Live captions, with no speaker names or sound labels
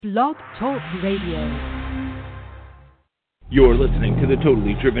Blog Talk Radio. You're listening to the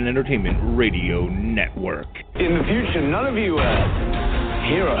Totally Driven Entertainment Radio Network. In the future, none of you are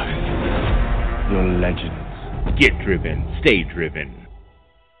heroes. You're legends. Get driven. Stay driven.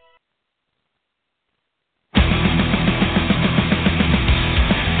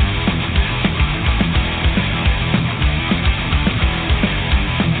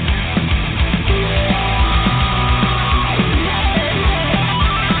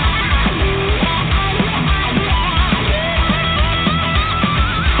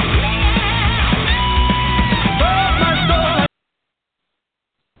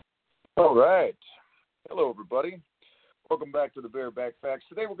 All right. Hello, everybody. Welcome back to the Bareback Facts.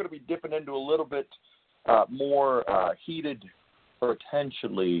 Today we're going to be dipping into a little bit more heated,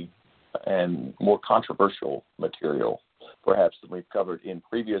 potentially, and more controversial material, perhaps, than we've covered in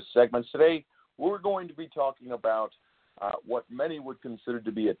previous segments. Today we're going to be talking about what many would consider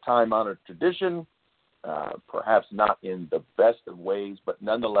to be a time-honored tradition, perhaps not in the best of ways, but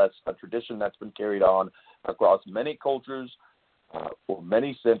nonetheless a tradition that's been carried on across many cultures for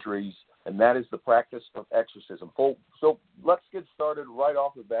many centuries, and that is the practice of exorcism. So let's get started right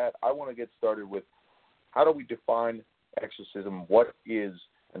off the bat. I want to get started with how do we define exorcism? What is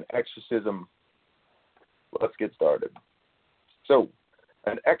an exorcism? Let's get started. So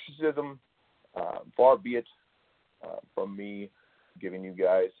an exorcism, far be it from me giving you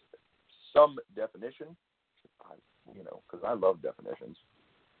guys some definition, because I love definitions.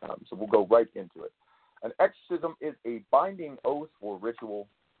 So we'll go right into it. An exorcism is a binding oath or ritual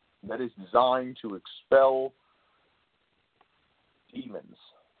that is designed to expel demons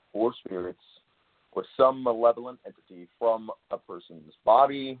or spirits or some malevolent entity from a person's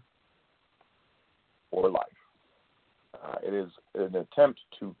body or life. It is an attempt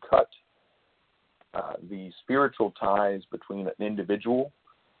to cut the spiritual ties between an individual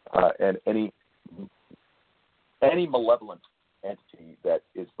and any malevolent entity that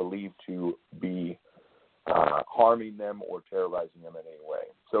is believed to be harming them or terrorizing them in any way.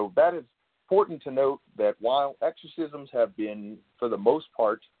 So that is important to note, that while exorcisms have been, for the most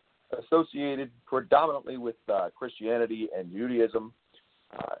part, associated predominantly with Christianity and Judaism,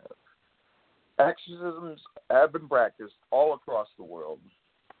 exorcisms have been practiced all across the world,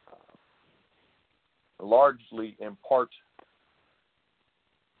 largely in part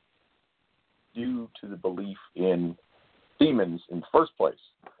due to the belief in demons in the first place.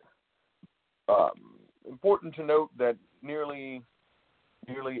 Important to note that nearly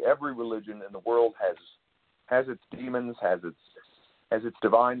every religion in the world has its demons, has its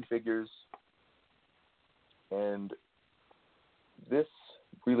divine figures, and this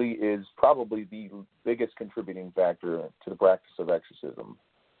really is probably the biggest contributing factor to the practice of exorcism.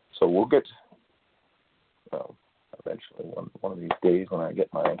 So we'll get eventually one of these days when I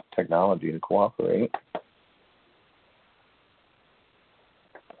get my technology to cooperate.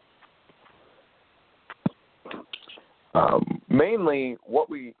 Mainly, what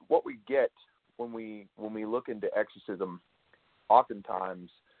we get when we look into exorcism,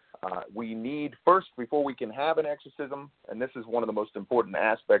 oftentimes we need first, before we can have an exorcism, and this is one of the most important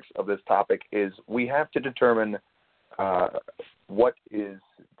aspects of this topic, is we have to determine what is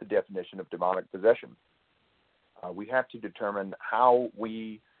the definition of demonic possession. We have to determine how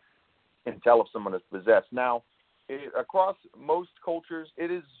we can tell if someone is possessed. Now, across most cultures,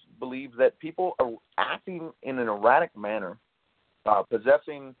 it is believed that people are acting in an erratic manner,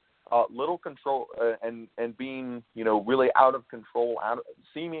 possessing little control and being, really out of control,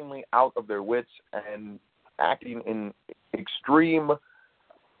 seemingly out of their wits, and acting in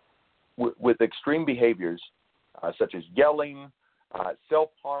with extreme behaviors, such as yelling,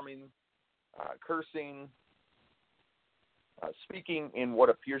 self-harming, cursing, speaking in what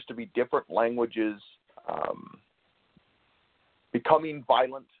appears to be different languages, becoming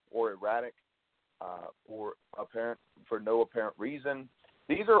violent or erratic, or for no apparent reason.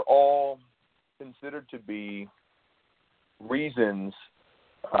 These are all considered to be reasons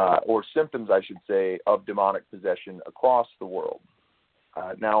or symptoms, I should say, of demonic possession across the world.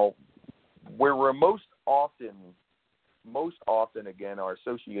 Now, where we're most often, again, our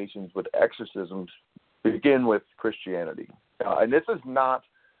associations with exorcisms begin with Christianity, and this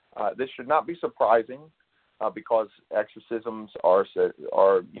should not be surprising. Because exorcisms are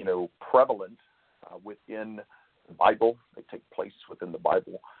prevalent within the Bible. They take place within the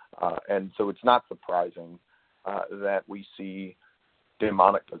Bible. And so it's not surprising that we see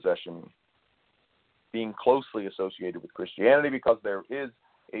demonic possession being closely associated with Christianity, because there is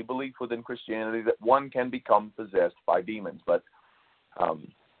a belief within Christianity that one can become possessed by demons. But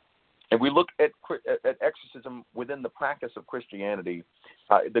and we look at exorcism within the practice of Christianity,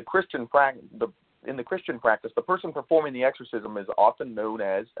 in the Christian practice, the person performing the exorcism is often known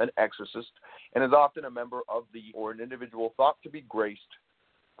as an exorcist and is often a member of or an individual thought to be graced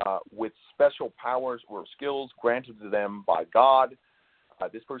with special powers or skills granted to them by God.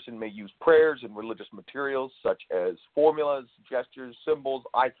 This person may use prayers and religious materials such as formulas, gestures, symbols,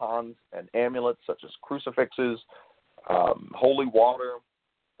 icons, and amulets such as crucifixes, holy water,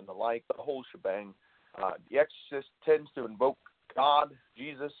 and the like, the whole shebang. The exorcist tends to invoke God,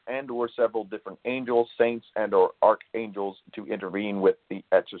 Jesus, and or several different angels, saints, and or archangels to intervene with the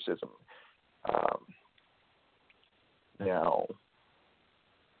exorcism. Now,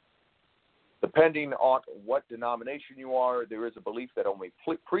 depending on what denomination you are, there is a belief that only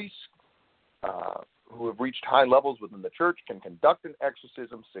priests who have reached high levels within the church can conduct an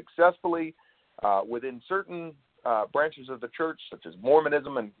exorcism successfully. Within certain branches of the church, such as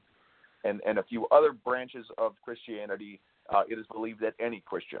Mormonism and a few other branches of Christianity, it is believed that any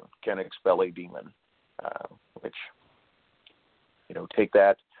Christian can expel a demon, which, take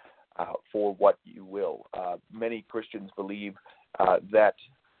that for what you will. Many Christians believe that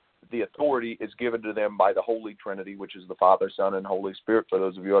the authority is given to them by the Holy Trinity, which is the Father, Son, and Holy Spirit. For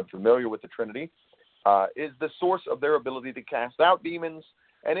those of you unfamiliar with the Trinity, is the source of their ability to cast out demons.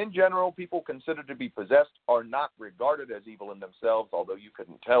 And in general, people considered to be possessed are not regarded as evil in themselves, although you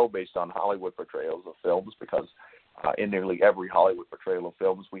couldn't tell based on Hollywood portrayals of films, because in nearly every Hollywood portrayal of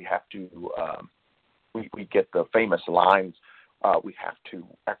films, we have to we get the famous lines. We have to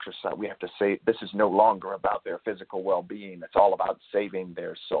exercise. We have to say this is no longer about their physical well-being. It's all about saving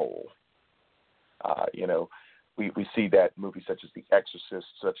their soul. We see that in movies such as The Exorcist,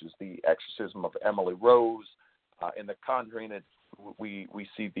 such as The Exorcism of Emily Rose. In The Conjuring, we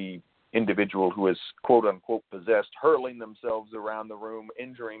see the individual who is quote unquote possessed hurling themselves around the room,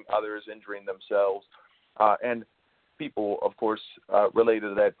 injuring others, injuring themselves, and people, of course, related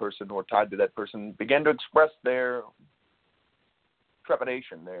to that person or tied to that person began to express their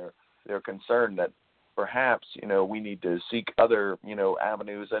trepidation, their concern that perhaps we need to seek other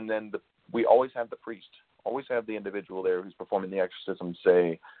avenues, and then we always have the priest, always have the individual there who's performing the exorcism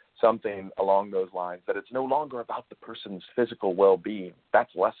say something along those lines, that it's no longer about the person's physical well-being. That's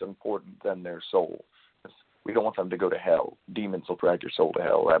less important than their soul. We don't want them to go to hell. Demons will drag your soul to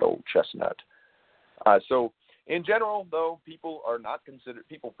hell, that old chestnut. So in general, though, people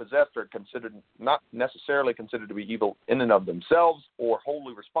possessed are not necessarily considered to be evil in and of themselves or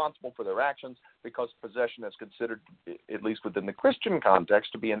wholly responsible for their actions, because possession is considered, at least within the Christian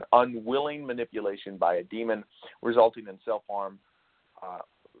context, to be an unwilling manipulation by a demon resulting in self-harm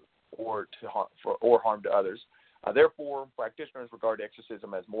or harm to others. Therefore, practitioners regard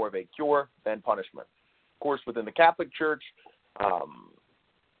exorcism as more of a cure than punishment. Of course, within the Catholic Church,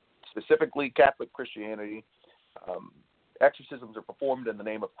 specifically Catholic Christianity, exorcisms are performed in the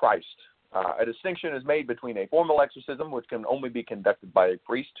name of Christ. A distinction is made between a formal exorcism, which can only be conducted by a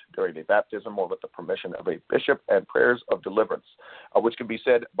priest during a baptism or with the permission of a bishop, and prayers of deliverance, which can be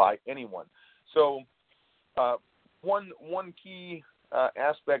said by anyone. So one key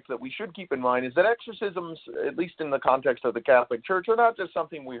aspect that we should keep in mind is that exorcisms, at least in the context of the Catholic Church, are not just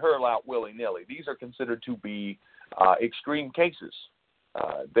something we hurl out willy-nilly. These are considered to be extreme cases.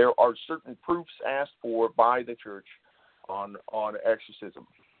 There are certain proofs asked for by the Church on exorcism.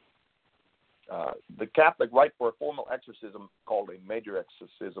 The Catholic rite for a formal exorcism, called a major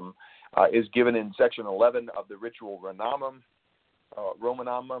exorcism, is given in Section 11 of the Ritual Romanum.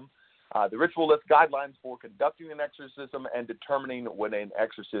 The ritual lists guidelines for conducting an exorcism and determining when an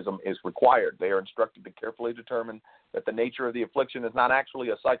exorcism is required. They are instructed to carefully determine that the nature of the affliction is not actually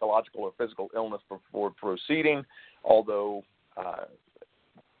a psychological or physical illness before proceeding, although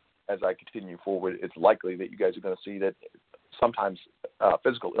as I continue forward, it's likely that you guys are going to see that sometimes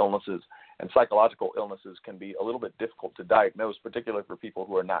physical illnesses and psychological illnesses can be a little bit difficult to diagnose, particularly for people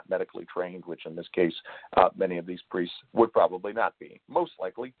who are not medically trained, which in this case, many of these priests would probably not be. Most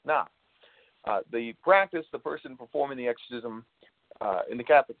likely not. The person performing the exorcism, in the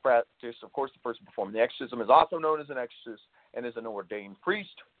Catholic practice, of course, the person performing the exorcism is also known as an exorcist and is an ordained priest.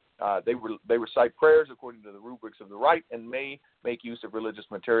 They recite prayers according to the rubrics of the rite and may make use of religious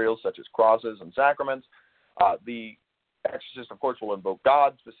materials such as crosses and sacraments. The exorcist, of course, will invoke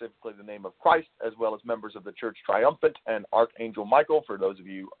God, specifically the name of Christ, as well as members of the Church Triumphant and Archangel Michael. For those of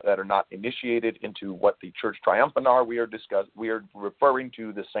you that are not initiated into what the Church Triumphant are, we are referring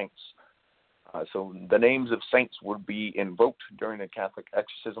to the saints. So the names of saints would be invoked during a Catholic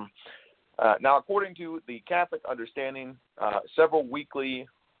exorcism. Now, according to the Catholic understanding, several weekly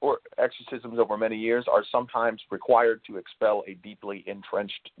or exorcisms over many years are sometimes required to expel a deeply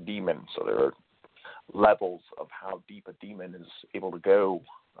entrenched demon. So there are levels of how deep a demon is able to go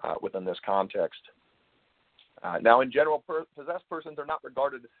within this context. Now, in general, possessed persons are not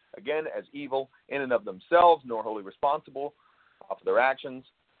regarded, again, as evil in and of themselves, nor wholly responsible for their actions.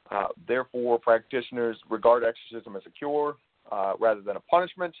 Therefore, practitioners regard exorcism as a cure rather than a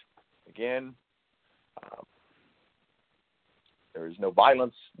punishment. Again, there is no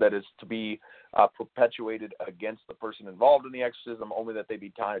violence that is to be perpetuated against the person involved in the exorcism, only that they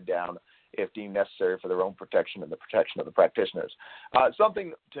be tied down if deemed necessary for their own protection and the protection of the practitioners.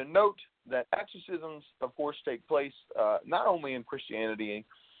 Something to note, that exorcisms, of course, take place not only in Christianity,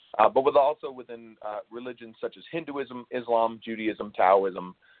 but also within religions such as Hinduism, Islam, Judaism,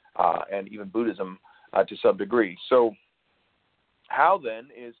 Taoism, and even Buddhism to some degree. So how then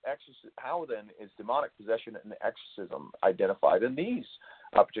is demonic possession and exorcism identified in these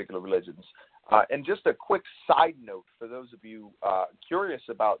particular religions? And just a quick side note for those of you curious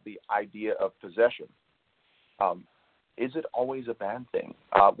about the idea of possession. Is it always a bad thing?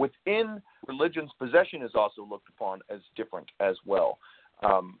 Within religions, possession is also looked upon as different as well.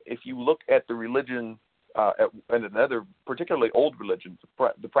 If you look at the religion, and another particularly old religion,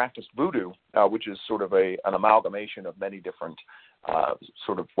 the practice voodoo, which is sort of an amalgamation of many different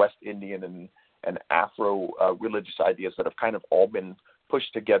sort of West Indian and Afro religious ideas that have kind of all been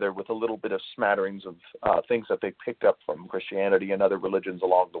pushed together with a little bit of smatterings of things that they picked up from Christianity and other religions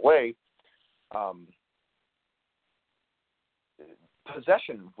along the way.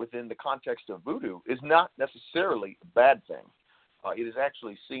 Possession within the context of voodoo is not necessarily a bad thing. It is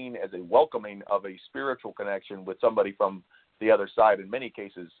actually seen as a welcoming of a spiritual connection with somebody from the other side. In many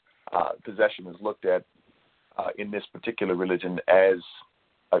cases, possession is looked at in this particular religion as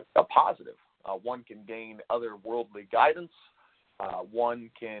a positive. One can gain otherworldly guidance. One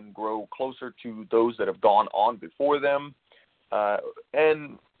can grow closer to those that have gone on before them.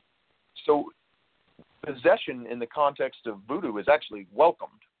 And so possession in the context of voodoo is actually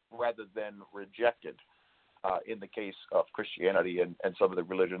welcomed rather than rejected in the case of Christianity and some of the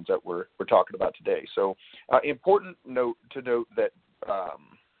religions that we're talking about today. So important to note that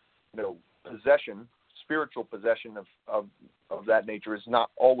possession, spiritual possession of that nature is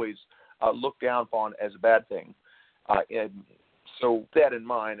not always looked down upon as a bad thing. And so with that in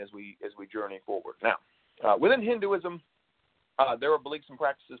mind as we journey forward. Now, within Hinduism, there are beliefs and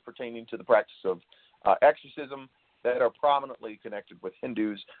practices pertaining to the practice of exorcism that are prominently connected with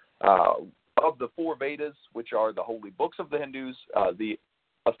Hindus. Of the four Vedas, which are the holy books of the Hindus, the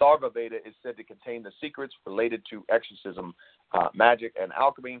Atharva Veda is said to contain the secrets related to exorcism, magic, and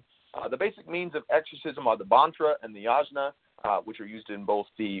alchemy. The basic means of exorcism are the mantra and the yajna, which are used in both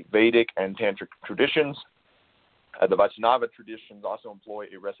the Vedic and Tantric traditions. The Vaishnava traditions also employ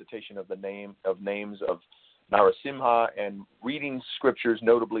a recitation of the names of Narasimha and reading scriptures,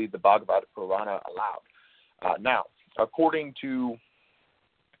 notably the Bhagavad Purana, aloud. Now, according to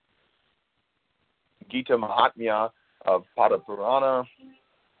Gita Mahatmya of Pada Purana,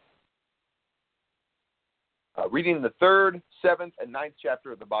 reading the 3rd, 7th, and 9th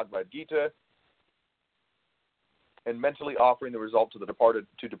chapter of the Bhagavad Gita and mentally offering the result to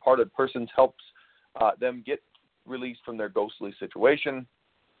departed persons helps them get released from their ghostly situation.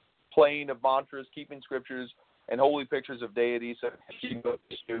 Playing of mantras, keeping scriptures, and holy pictures of deities such as Shiva,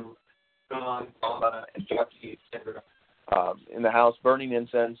 Vishnu, Brahma, and Shakti, etc. In the house, burning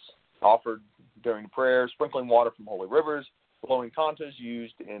incense offered during prayer, sprinkling water from holy rivers, blowing kantas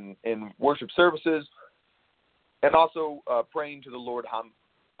used in worship services, and also praying to the Lord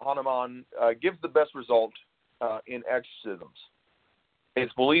Hanuman gives the best result in exorcisms.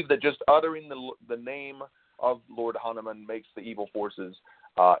 It's believed that just uttering the name of Lord Hanuman makes the evil forces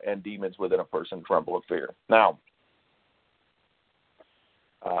and demons within a person tremble of fear. Now,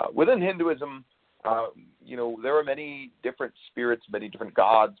 within Hinduism, there are many different spirits, many different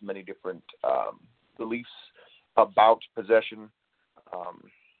gods, many different beliefs about possession.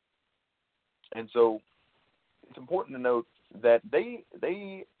 And so it's important to note that they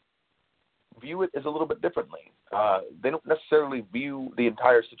view it as a little bit differently. They don't necessarily view the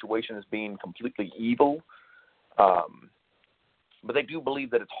entire situation as being completely evil, but they do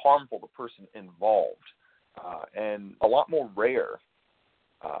believe that it's harmful to the person involved, and a lot more rare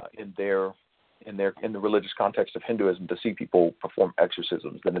in the religious context of Hinduism to see people perform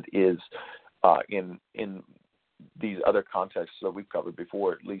exorcisms than it is in these other contexts that we've covered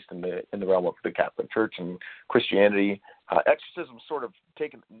before, at least in the realm of the Catholic Church and Christianity. Exorcism is sort of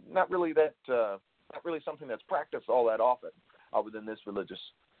taken, not really something that's practiced all that often within this religious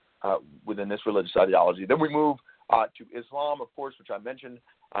ideology. Then we move to Islam, of course, which I mentioned.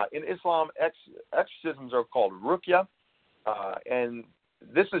 In Islam, exorcisms are called ruqya, and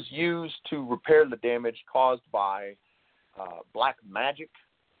this is used to repair the damage caused by black magic.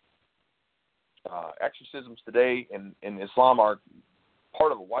 Exorcisms today in Islam are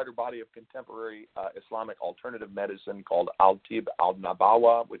part of a wider body of contemporary Islamic alternative medicine called al-tib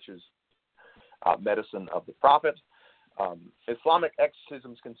al-nabawa, which is medicine of the Prophet. Islamic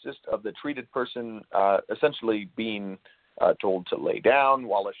exorcisms consist of the treated person essentially being told to lay down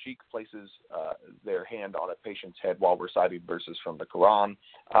while a sheikh places their hand on a patient's head while reciting verses from the Quran.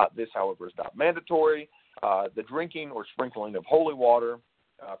 This, however, is not mandatory. The drinking or sprinkling of holy water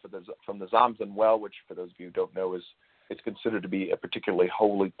from the Zamzam well, which, for those of you who don't know, it's considered to be a particularly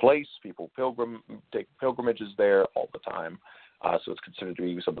holy place. People take pilgrimages there all the time, so it's considered to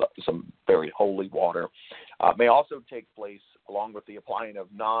be some very holy water. May also take place along with the applying of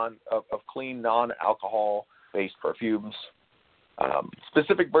clean, non-alcohol-based perfumes.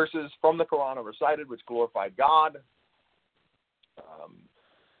 Specific verses from the Quran are recited which glorify God.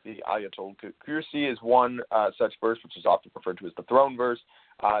 The Ayatul Kursi is one such verse, which is often referred to as the throne verse.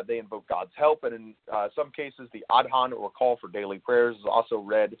 They invoke God's help, and in some cases, the Adhan, or call for daily prayers, is also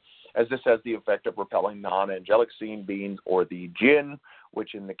read, as this has the effect of repelling non-angelic seeing beings or the jinn,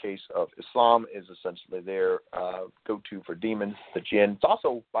 which in the case of Islam is essentially their go-to for demons, the jinn. It's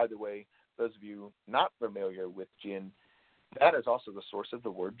also, by the way, those of you not familiar with jinn, that is also the source of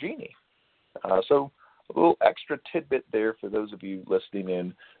the word genie. So a little extra tidbit there for those of you listening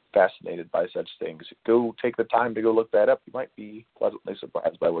in, fascinated by such things. Go take the time to go look that up. You might be pleasantly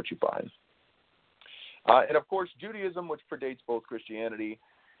surprised by what you find. And of course, Judaism, which predates both Christianity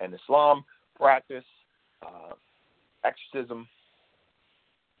and Islam, practice exorcism.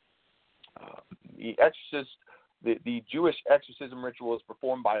 The Jewish exorcism ritual is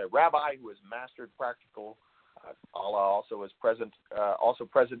performed by a rabbi who has mastered practical. Allah also is present. Also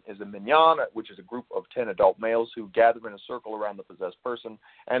present is a minyan, which is a group of 10 adult males who gather in a circle around the possessed person,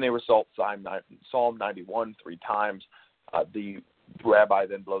 and they recite Psalm 91 3 times. The rabbi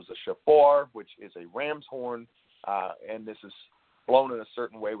then blows a shofar, which is a ram's horn, and this is blown in a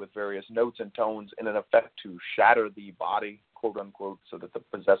certain way with various notes and tones in an effect to shatter the body, quote unquote, so that the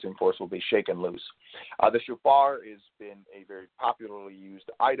possessing force will be shaken loose. The shofar has been a very popularly used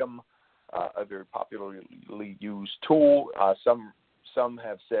item. A very popularly used tool. Some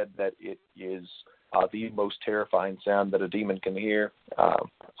have said that it is the most terrifying sound that a demon can hear.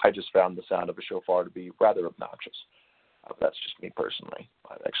 I just found the sound of a shofar to be rather obnoxious. That's just me personally.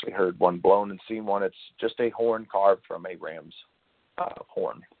 I've actually heard one blown and seen one. It's just a horn carved from a ram's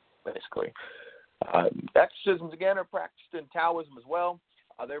horn, basically. Exorcisms, again, are practiced in Taoism as well.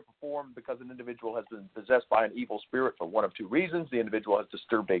 They're performed because an individual has been possessed by an evil spirit for one of two reasons. The individual has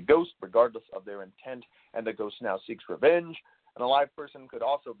disturbed a ghost, regardless of their intent, and the ghost now seeks revenge. An alive person could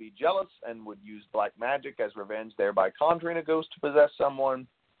also be jealous and would use black magic as revenge, thereby conjuring a ghost to possess someone.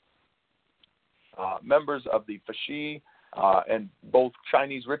 Members of the Fashi and both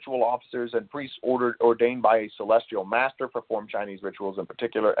Chinese ritual officers and priests ordained by a celestial master perform Chinese rituals, in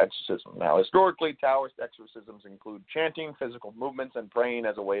particular exorcism. Now, historically, Taoist exorcisms include chanting, physical movements, and praying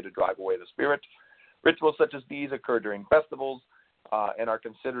as a way to drive away the spirit. Rituals such as these occur during festivals and are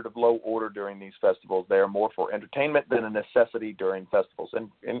considered of low order during these festivals. They are more for entertainment than a necessity during festivals. And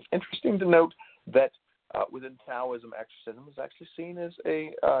interesting to note that within Taoism, exorcism is actually seen as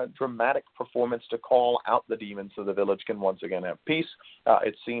a dramatic performance to call out the demons so the village can once again have peace.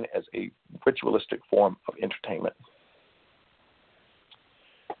 It's seen as a ritualistic form of entertainment.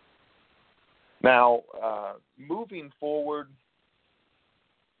 Now, moving forward,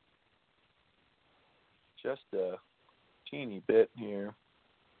 just a teeny bit here.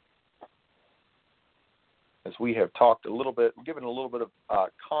 As we have talked a little bit, given a little bit of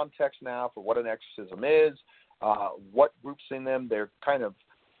context now for what an exorcism is, what groups in them, their kind of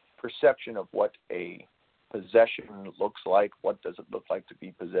perception of what a possession looks like, what does it look like to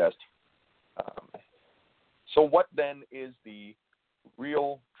be possessed. So what then is the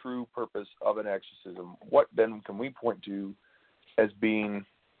real, true purpose of an exorcism? What then can we point to as being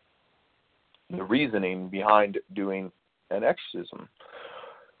the reasoning behind doing an exorcism?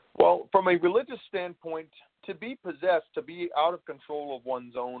 Well, from a religious standpoint, to be possessed, to be out of control of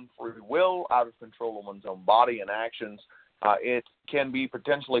one's own free will, out of control of one's own body and actions, it can be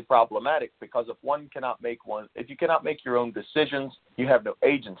potentially problematic because if you cannot make your own decisions, you have no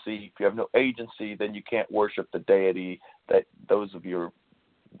agency. If you have no agency, then you can't worship the deity that those of your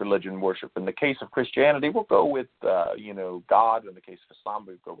religion worship. In the case of Christianity, we'll go with, God. In the case of Islam,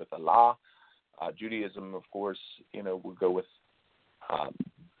 we'll go with Allah. Judaism, of course, we'll go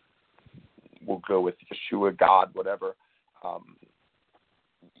with Yeshua, God, whatever.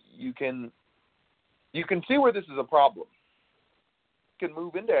 you can see where this is a problem. You can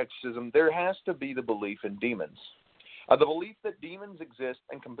move into exorcism. There has to be the belief in demons. The belief that demons exist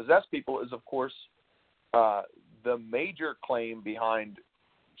and can possess people is, of course, the major claim behind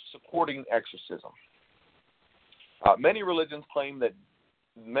supporting exorcism. Many religions claim that,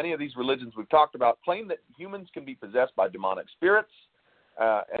 many of these religions we've talked about claim that humans can be possessed by demonic spirits,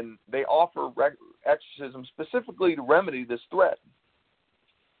 and they offer exorcism specifically to remedy this threat.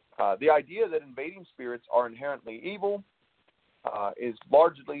 The idea that invading spirits are inherently evil is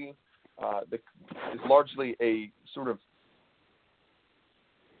largely a sort of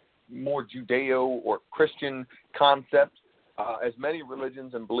more Judeo or Christian concept, as many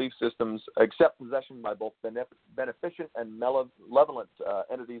religions and belief systems accept possession by both beneficent and malevolent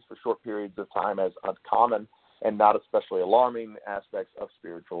entities for short periods of time as uncommon and not especially alarming aspects of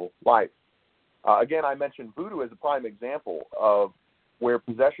spiritual life. Again, I mentioned voodoo as a prime example of where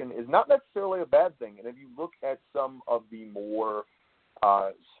possession is not necessarily a bad thing. And if you look at some of the more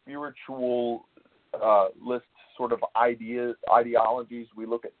spiritual list sort of ideologies, we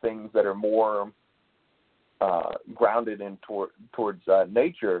look at things that are more grounded in towards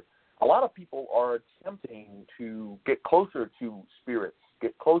nature. A lot of people are attempting to get closer to spirits,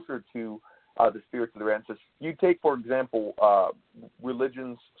 get closer to the spirits of their ancestors. You take, for example,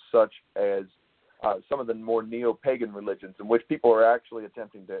 religions such as some of the more neo-pagan religions in which people are actually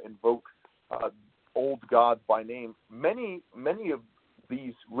attempting to invoke old gods by name. Many of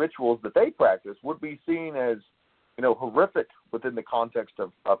these rituals that they practice would be seen as, horrific within the context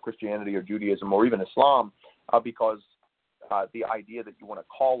of Christianity or Judaism or even Islam, because the idea that you want to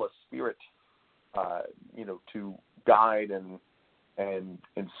call a spirit, to guide and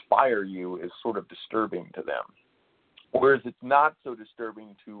inspire you is sort of disturbing to them. Whereas it's not so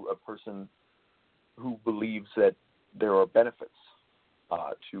disturbing to a person who believes that there are benefits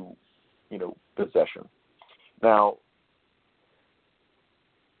to, possession. Now,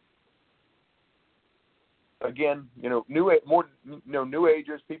 again, New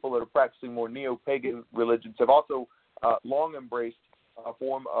Agers, people that are practicing more neo-pagan religions, have also long embraced a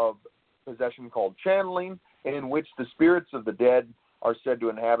form of possession called channeling, in which the spirits of the dead are said to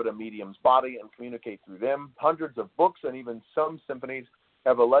inhabit a medium's body and communicate through them. Hundreds of books and even some symphonies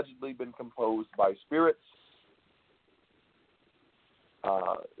have allegedly been composed by spirits.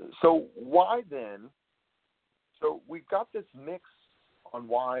 So why then? So we've got this mix on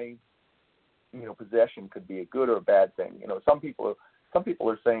why possession could be a good or a bad thing. Some people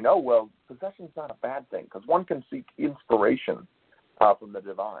are saying, oh well, possession's not a bad thing because one can seek inspiration from the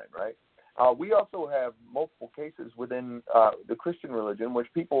divine, right? We also have multiple cases within the Christian religion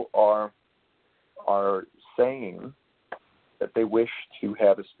which people are saying that they wish to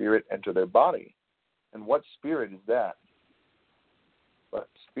have a spirit enter their body. And what spirit is that? But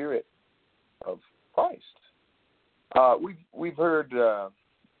spirit of Christ. We've heard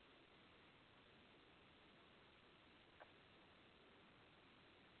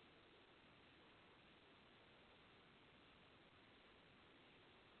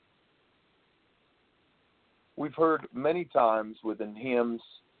many times within hymns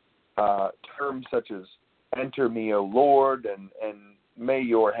terms such as "Enter me, O Lord," and "May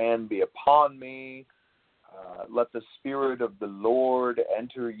your hand be upon me." Let the Spirit of the Lord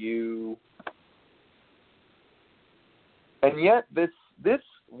enter you. And yet, this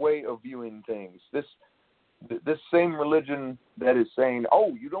way of viewing things, this same religion that is saying,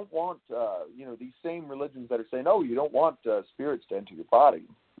 oh, you don't want, these same religions that are saying, oh, you don't want spirits to enter your body.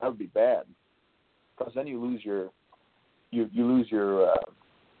 That would be bad, because then you lose your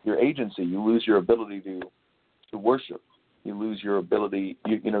agency. You lose your ability to worship. You lose your ability.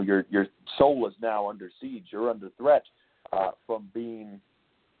 Your soul is now under siege. You're under threat from being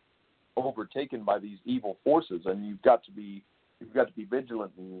overtaken by these evil forces, and you've got to be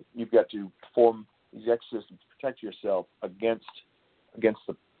vigilant, and you've got to perform these exorcisms to protect yourself against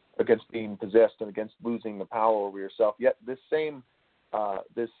being possessed and against losing the power over yourself. Yet this same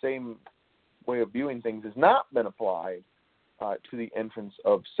way of viewing things has not been applied to the entrance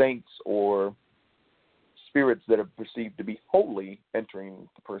of saints or spirits that are perceived to be holy entering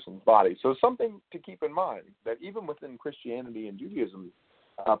the person's body. So something to keep in mind, that even within Christianity and Judaism,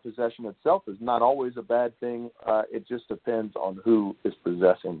 possession itself is not always a bad thing. It just depends on who is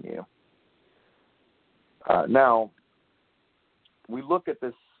possessing you. Now, we look at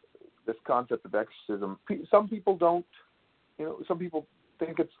this concept of exorcism. Some people don't, some people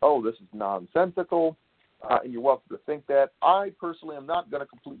think it's, oh, this is nonsensical, and you're welcome to think that. I personally am not going to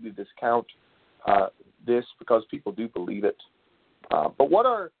completely discount this, because people do believe it. But what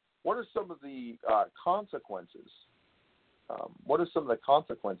are some of the consequences What are some of the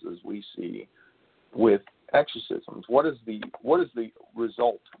consequences we see with exorcisms? What is the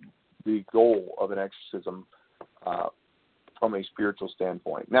result, the goal of an exorcism from a spiritual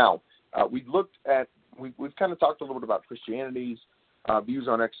standpoint? Now, we've kind of talked a little bit about Christianity's views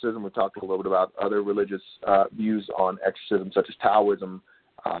on exorcism. We talked a little bit about other religious views on exorcism, such as Taoism,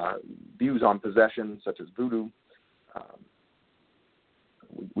 views on possession, such as voodoo.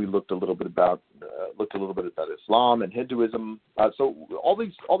 We looked a little bit about Islam and Hinduism. So all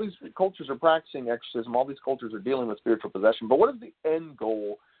these cultures are practicing exorcism. All these cultures are dealing with spiritual possession. But what is the end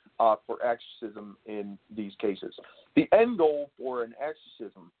goal for exorcism in these cases? The end goal for an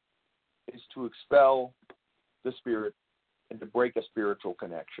exorcism is to expel the spirit and to break a spiritual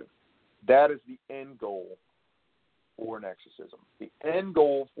connection. That is the end goal for an exorcism. The end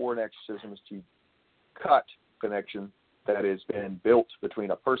goal for an exorcism is to cut connection that has been built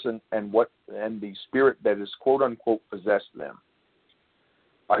between a person and the spirit that is quote unquote possessed them.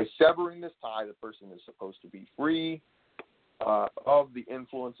 By severing this tie, the person is supposed to be free of the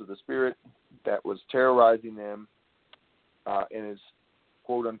influence of the spirit that was terrorizing them, and is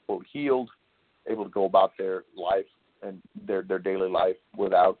quote unquote healed, able to go about their life and their daily life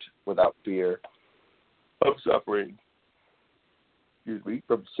without fear of suffering.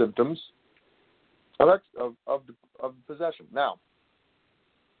 From symptoms of possession. Now,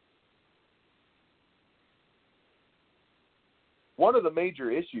 one of the major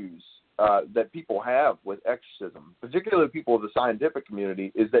issues that people have with exorcism, particularly people of the scientific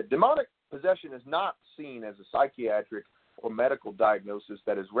community, is that demonic possession is not seen as a psychiatric or medical diagnosis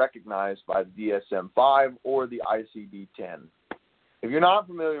that is recognized by the DSM-5 or the ICD-10. If you're not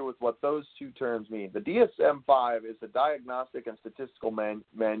familiar with what those two terms mean, the DSM-5 is the Diagnostic and Statistical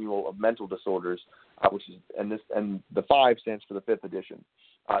Manual of Mental Disorders, and the 5 stands for the 5th edition.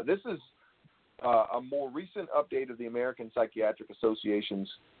 This is a more recent update of the American Psychiatric Association's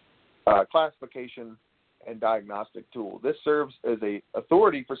classification and diagnostic tool. This serves as a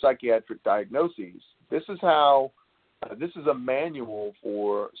authority for psychiatric diagnoses. This is a manual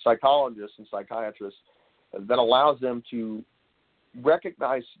for psychologists and psychiatrists that allows them to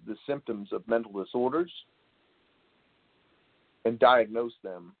recognize the symptoms of mental disorders and diagnose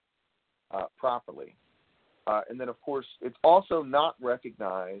them properly. And then, of course, it's also not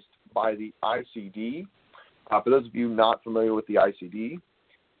recognized by the ICD. For those of you not familiar with the ICD,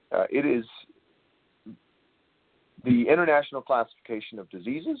 it is the International Classification of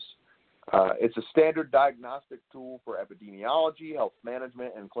Diseases. It's a standard diagnostic tool for epidemiology, health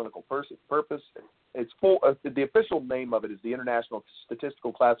management, and clinical purpose. It's the official name of it is the International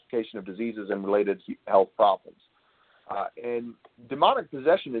Statistical Classification of Diseases and Related Health Problems. And demonic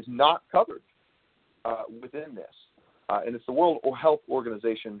possession is not covered within this. And it's the World Health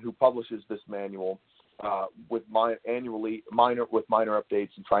Organization who publishes this manual with minor updates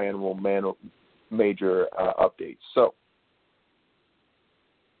and triannual major updates. So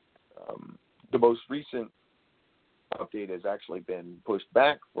the most recent update has actually been pushed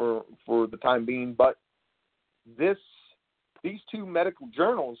back for the time being, but these two medical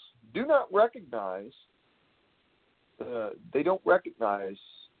journals do not recognize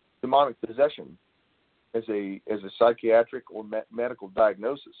demonic possession as a psychiatric or medical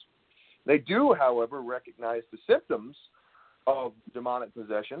diagnosis. They do, however, recognize the symptoms of demonic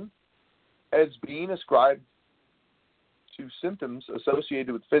possession as being ascribed to symptoms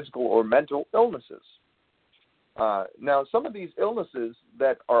associated with physical or mental illnesses. Now, some of these illnesses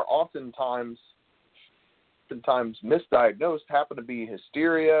that are oftentimes misdiagnosed happen to be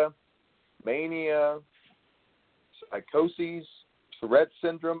hysteria, mania, psychoses, Tourette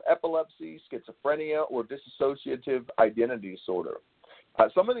syndrome, epilepsy, schizophrenia, or dissociative identity disorder.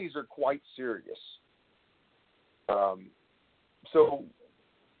 Some of these are quite serious. So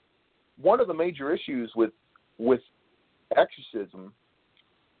one of the major issues with exorcism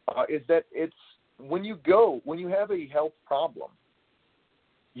is that it's when you have a health problem,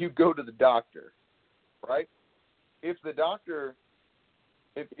 you go to the doctor, right? If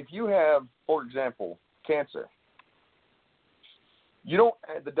you have, for example, cancer, you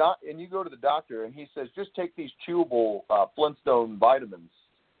go to the doctor and he says, just take these chewable Flintstone vitamins,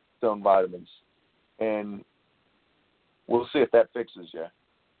 and we'll see if that fixes you.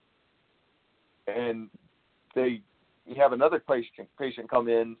 And you have another patient come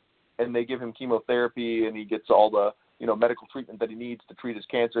in and they give him chemotherapy and he gets all the medical treatment that he needs to treat his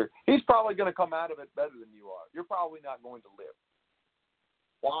cancer. He's probably going to come out of it better than you are. You're probably not going to live.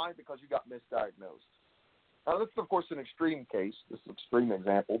 Why? Because you got misdiagnosed. Now, this is, of course, an extreme case. This is an extreme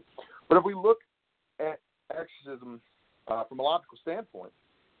example. But if we look at exorcism from a logical standpoint,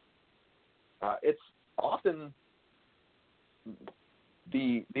 it's often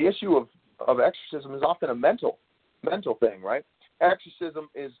the issue of exorcism is often a mental thing, right? Exorcism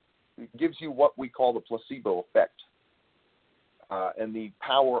gives you what we call the placebo effect, and the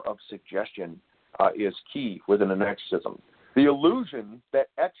power of suggestion is key within an exorcism. The illusion that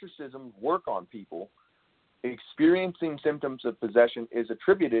exorcisms work on people experiencing symptoms of possession is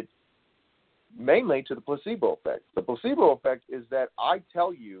attributed mainly to the placebo effect. The placebo effect is that I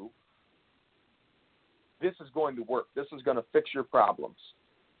tell you this is going to work. This is going to fix your problems.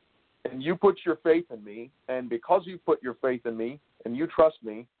 And you put your faith in me, and because you put your faith in me and you trust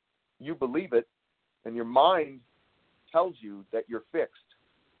me, you believe it, and your mind tells you that you're fixed.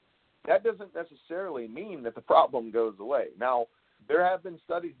 That doesn't necessarily mean that the problem goes away. Now, there have been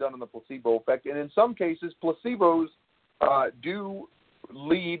studies done on the placebo effect, and in some cases, placebos do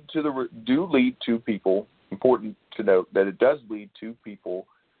lead to people. Important to note that it does lead to people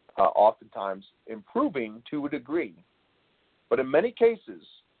oftentimes improving to a degree. But in many cases,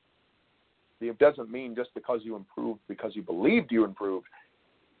 it doesn't mean just because you improved, because you believed you improved,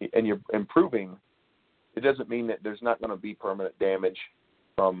 and you're improving, it doesn't mean that there's not going to be permanent damage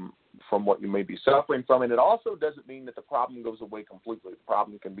from what you may be suffering from. And it also doesn't mean that the problem goes away completely. The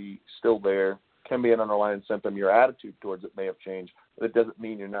problem can be still there, can be an underlying symptom. Your attitude towards it may have changed, but it doesn't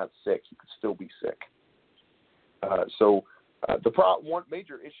mean you're not sick. You could still be sick. One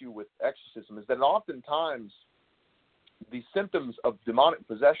major issue with exorcism is that oftentimes the symptoms of demonic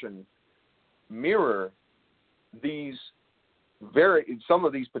possession mirror some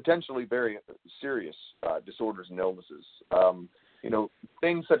of these potentially very serious disorders and illnesses.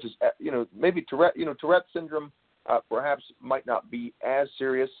 Things such as maybe Tourette syndrome perhaps might not be as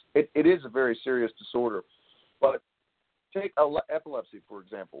serious. It is a very serious disorder, but take epilepsy for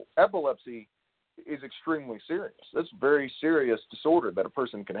example. Epilepsy is extremely serious. That's a very serious disorder that a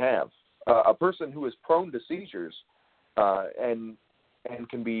person can have. A person who is prone to seizures and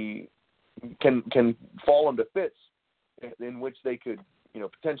can fall into fits in which they could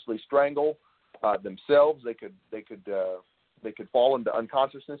potentially strangle themselves. They could fall into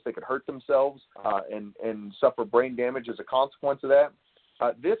unconsciousness. They could hurt themselves and suffer brain damage as a consequence of that.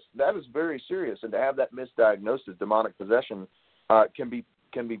 That is very serious, and to have that misdiagnosed as demonic possession can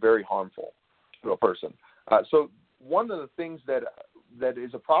be very harmful to a person. So one of the things that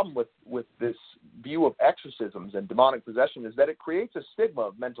is a problem with this view of exorcisms and demonic possession is that it creates a stigma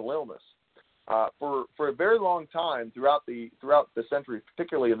of mental illness. For a very long time throughout the century,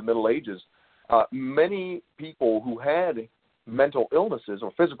 particularly in the Middle Ages, many people who had mental illnesses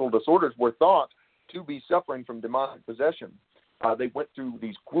or physical disorders were thought to be suffering from demonic possession. They went through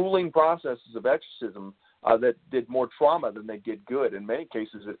these grueling processes of exorcism that did more trauma than they did good. In many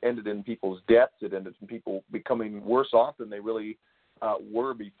cases, it ended in people's deaths. It ended in people becoming worse off than they really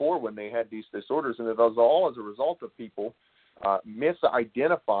were before when they had these disorders. And it was all as a result of people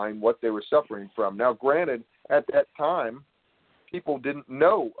misidentifying what they were suffering from. Now, granted, at that time, people didn't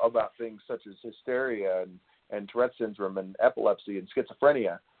know about things such as hysteria and Tourette syndrome and epilepsy and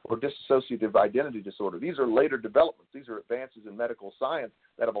schizophrenia or dissociative identity disorder. These are later developments. These are advances in medical science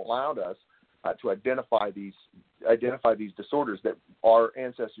that have allowed us to identify these disorders that our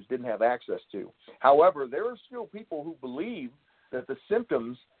ancestors didn't have access to. However, there are still people who believe that the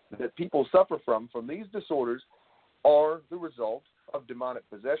symptoms that people suffer from these disorders are the result of demonic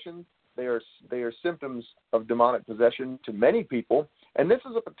possession. They are symptoms of demonic possession to many people, and this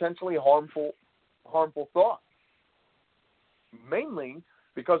is a potentially harmful thought. Mainly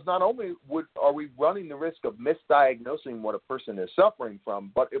because not only are we running the risk of misdiagnosing what a person is suffering from,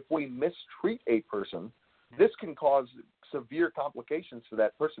 but if we mistreat a person, this can cause severe complications for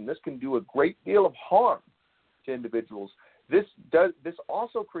that person. This can do a great deal of harm to individuals. This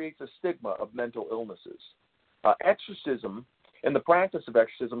also creates a stigma of mental illnesses. Exorcism and the practice of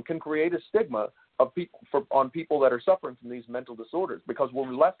exorcism can create a stigma on people that are suffering from these mental disorders, because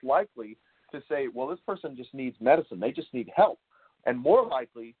we're less likely to say, well, this person just needs medicine, they just need help, and more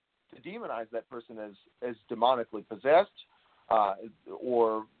likely to demonize that person as demonically possessed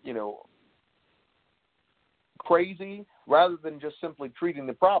or crazy, rather than just simply treating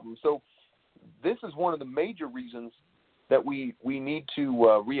the problem. So this is one of the major reasons that we need to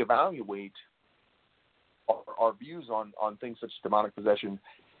reevaluate our views on things such as demonic possession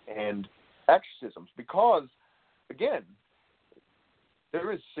and exorcisms, because, again,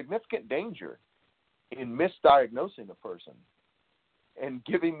 there is significant danger in misdiagnosing a person and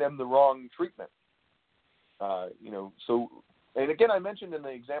giving them the wrong treatment. And again, I mentioned in the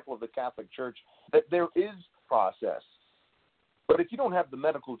example of the Catholic Church that there is process. But if you don't have the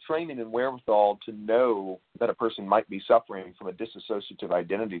medical training and wherewithal to know that a person might be suffering from a dissociative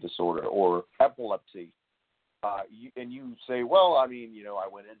identity disorder or epilepsy, and you say, well, I mean, I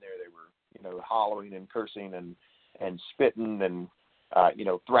went in there, they were, hollering and cursing and spitting and,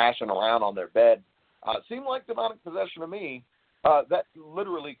 thrashing around on their bed. Seemed like demonic possession to me. That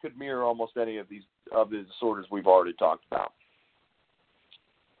literally could mirror almost any of the disorders we've already talked about.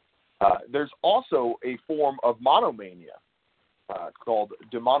 There's also a form of monomania called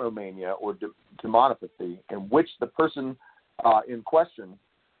demonomania or demonopathy, in which the person in question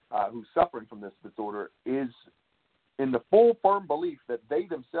who's suffering from this disorder is in the full firm belief that they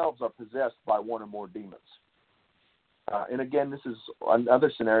themselves are possessed by one or more demons. And again, this is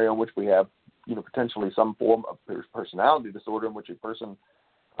another scenario in which we have, potentially some form of personality disorder in which a person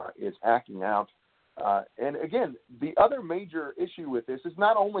is acting out. And again, the other major issue with this is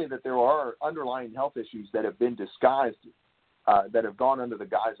not only that there are underlying health issues that have been disguised, that have gone under the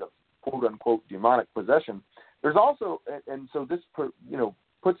guise of quote unquote demonic possession. There's also, and so this,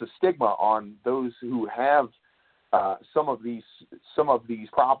 puts a stigma on those who have some of these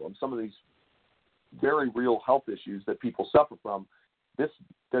problems, some of these very real health issues that people suffer from. This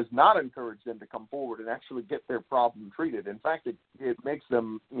does not encourage them to come forward and actually get their problem treated. In fact, it makes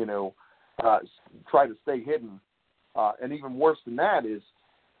them, try to stay hidden. And even worse than that is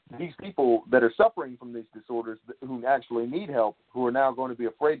these people that are suffering from these disorders who actually need help, who are now going to be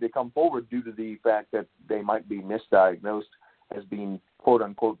afraid to come forward due to the fact that they might be misdiagnosed as being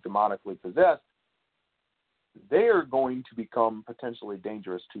quote-unquote demonically possessed, they are going to become potentially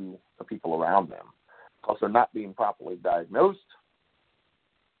dangerous to the people around them because they're not being properly diagnosed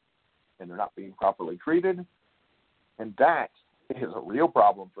and they're not being properly treated. And that is a real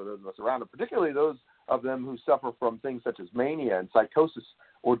problem for those of us around them, particularly those of them who suffer from things such as mania and psychosis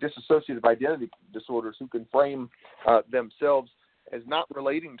or dissociative identity disorders, who can frame themselves as not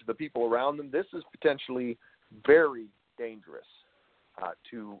relating to the people around them. This is potentially very dangerous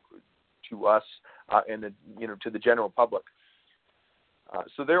to us and to the general public.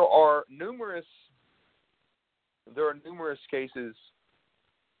 So there are numerous cases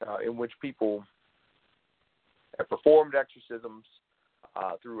in which people have performed exorcisms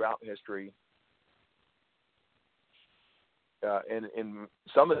throughout history. And in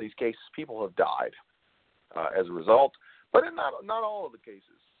some of these cases, people have died as a result, but in not all of the cases.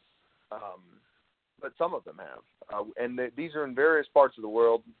 But some of them have, and these are in various parts of the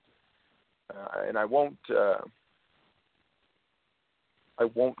world. And I won't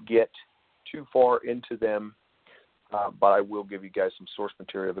get too far into them, but I will give you guys some source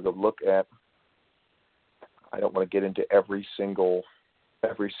material to go look at. I don't want to get into every single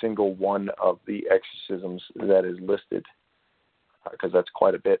one of the exorcisms that is listed, because that's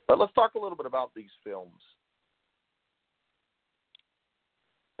quite a bit. But let's talk a little bit about these films.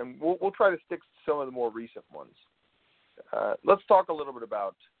 And we'll try to stick to some of the more recent ones. Let's talk a little bit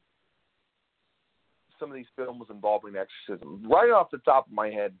about some of these films involving exorcism. Right off the top of my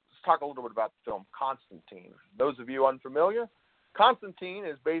head, let's talk a little bit about the film Constantine. Those of you unfamiliar, Constantine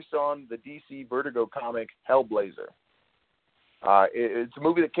is based on the DC Vertigo comic Hellblazer. It's a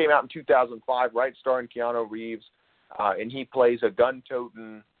movie that came out in 2005, right, starring Keanu Reeves, and he plays a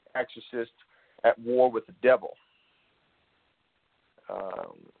gun-toting exorcist at war with the devil.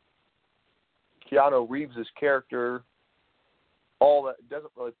 Keanu Reeves' character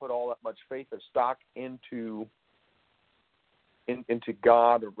doesn't really put all that much faith or stock into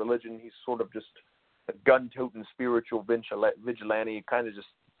God or religion. He's sort of just a gun-toting spiritual vigilante. He kind of just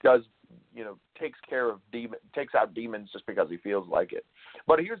does, takes out demons just because he feels like it.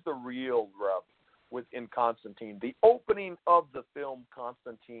 But here's the real rub within Constantine. The opening of the film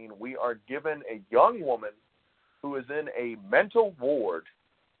Constantine, we are given a young woman who is in a mental ward,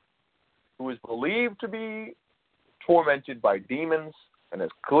 who is believed to be tormented by demons and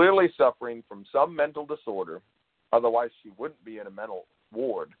is clearly suffering from some mental disorder. Otherwise, she wouldn't be in a mental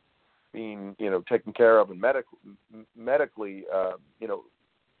ward, being taken care of and medically,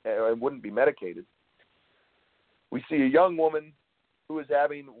 and wouldn't be medicated. We see a young woman who is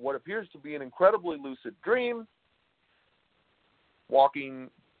having what appears to be an incredibly lucid dream,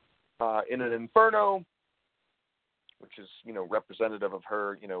 walking in an inferno, which is, representative of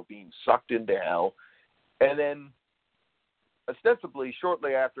her, being sucked into hell. And then, ostensibly,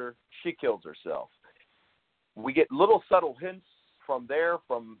 shortly after, she kills herself. We get little subtle hints from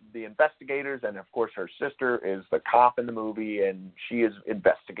the investigators, and of course her sister is the cop in the movie, and she is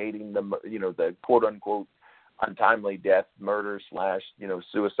investigating the quote-unquote untimely death, murder /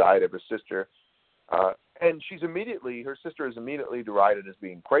 suicide of her sister. And her sister is immediately derided as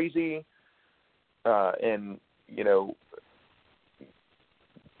being crazy, but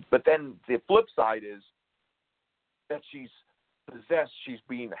then the flip side is that she's possessed. She's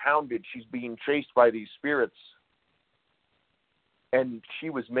being hounded. She's being chased by these spirits. And she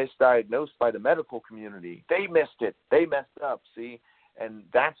was misdiagnosed by the medical community. They missed it. They messed up, see? And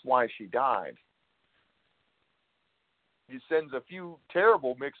that's why she died. It sends a few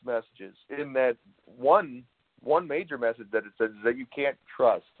terrible mixed messages in that one major message that it says is that you can't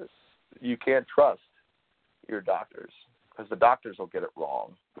trust your doctors because the docters will get it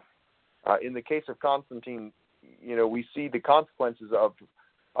wrong. In the case of Constantine, we see the consequences of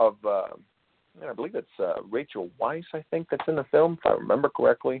I believe it's Rachel Weisz, I think, that's in the film, if I remember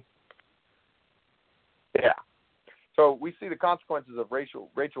correctly. Yeah. So we see the consequences of Rachel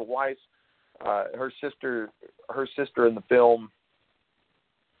Weisz, her sister in the film.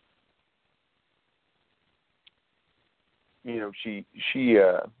 She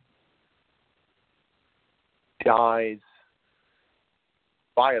dies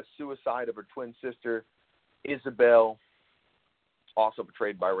by a suicide of her twin sister, Isabel, also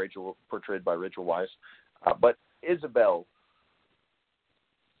portrayed by Rachel Weisz. But Isabel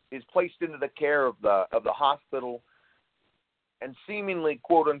is placed into the care of the hospital and seemingly,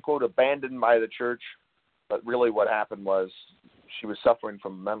 quote unquote, abandoned by the church. But really what happened was she was suffering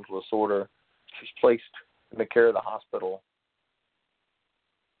from a mental disorder. She's placed in the care of the hospital.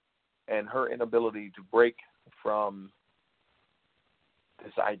 And her inability to break from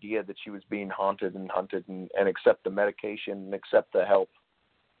this idea that she was being haunted and hunted and accept the medication and accept the help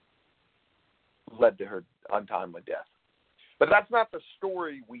led to her untimely death. But that's not the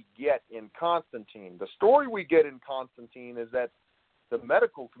story we get in Constantine. The story we get in Constantine is that the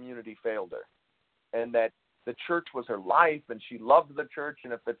medical community failed her and that the church was her life and she loved the church,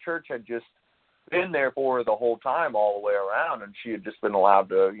 and if the church had just been there for her the whole time all the way around and she had just been allowed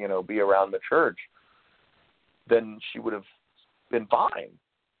to, be around the church, then she would have been fine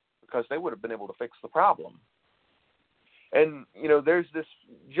because they would have been able to fix the problem. And, there's this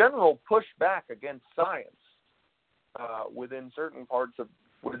general pushback against science within certain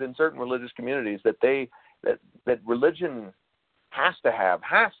religious communities that religion has to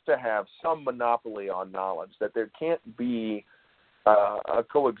have some monopoly on knowledge, that there can't be a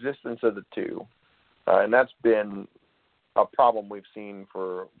coexistence of the two. And that's been a problem we've seen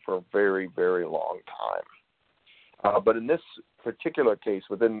for a very, very long time. But in this particular case,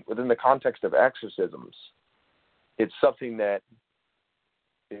 within the context of exorcisms, it's something that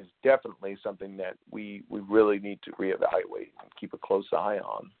is definitely something that we really need to reevaluate and keep a close eye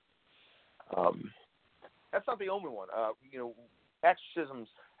on. That's not the only one. Exorcisms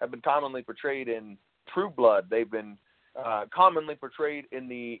have been commonly portrayed in True Blood. They've been commonly portrayed in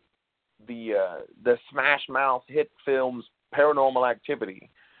the Smash Mouth hit films Paranormal Activity.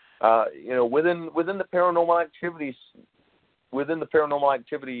 Within the Paranormal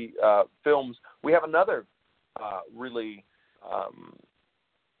Activity films, we have another really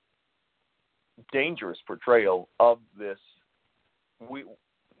dangerous portrayal of this.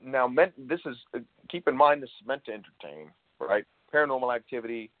 Keep in mind, this is meant to entertain, right? Paranormal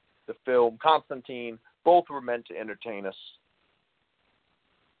Activity, the film Constantine, both were meant to entertain us.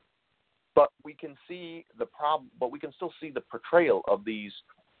 But we can see the problem. But we can still see the portrayal of these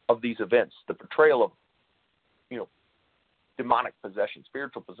events, the portrayal of demonic possession,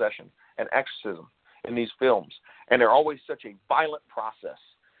 spiritual possession, and exorcism in these films. And they're always such a violent process.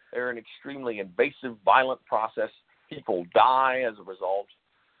 They're an extremely invasive, violent process. People die as a result.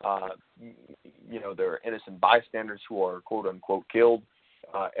 There are innocent bystanders who are quote unquote killed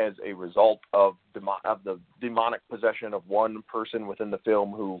as a result of the demonic possession of one person within the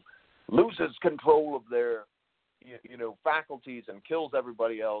film who loses control of their faculties and kills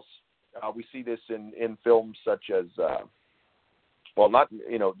everybody else. We see this in films such as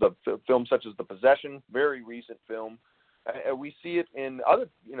films such as The Possession, very recent film. We see it in other,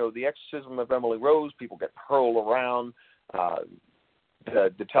 The Exorcism of Emily Rose. People get hurled around.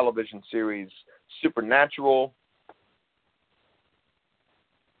 The television series Supernatural.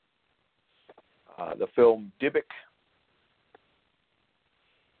 The film Dybbuk.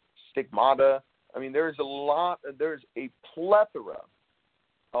 Stigmata. I mean, there's a plethora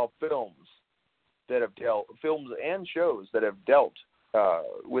of films and shows that have dealt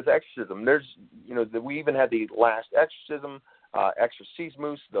with exorcism. We even had The Last Exorcism,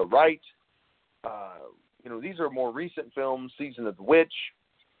 Exorcismus, The Rite. These are more recent films, Season of the Witch,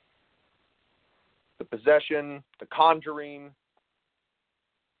 The Possession, The Conjuring.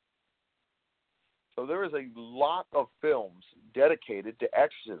 So there is a lot of films dedicated to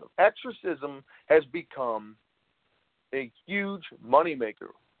exorcism. Exorcism has become a huge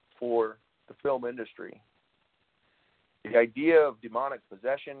moneymaker for the film industry. The idea of demonic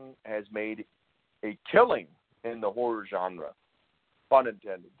possession has made a killing in the horror genre. Pun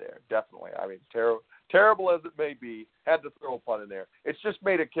intended there, definitely. I mean, terrible as it may be, had to throw a pun in there. It's just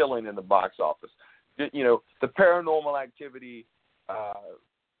made a killing in the box office. You know, the Paranormal Activity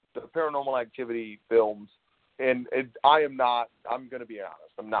films, and I'm going to be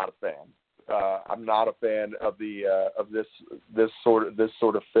honest, I'm not a fan. I'm not a fan of this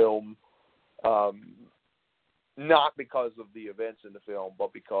sort of film. Not because of the events in the film,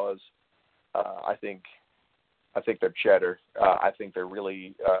 but because I think they're cheddar. I think they're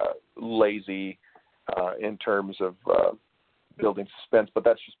really lazy in terms of building suspense, but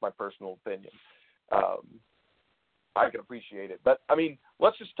that's just my personal opinion. I can appreciate it. But, I mean,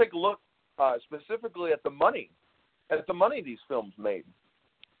 let's just take a look specifically at the money these films made.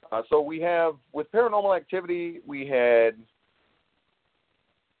 So we have, with Paranormal Activity, we had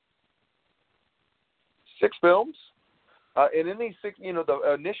 6 films. And in these 6, you know,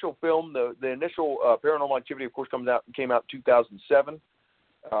 the initial film, the initial Paranormal Activity, of course, came out in 2007.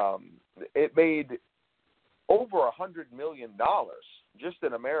 It made over $100 million just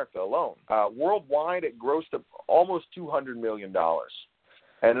in America alone. Worldwide, it grossed up almost $200 million,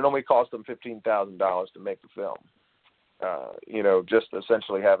 and it only cost them $15,000 to make the film. You know, just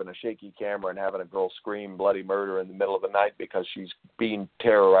essentially having a shaky camera and having a girl scream bloody murder in the middle of the night because she's being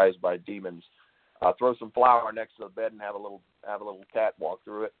terrorized by demons. Throw some flour next to the bed and have a little cat walk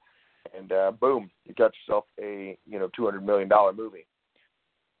through it, and boom, you got yourself a $200 million movie.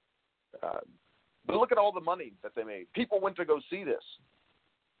 But look at all the money that they made. People went to go see this.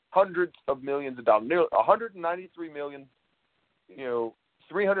 Hundreds of millions of dollars, nearly $193 million,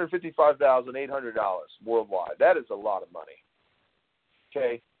 $355,800 worldwide. That is a lot of money.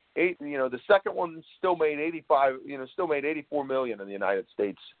 Okay, the second one still made $84 million in the United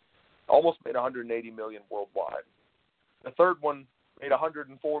States. Almost made $180 million worldwide. The third one made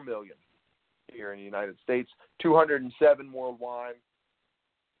 $104 million here in the United States, $207 worldwide.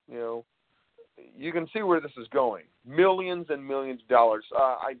 You know, you can see where this is going. Millions and millions of dollars.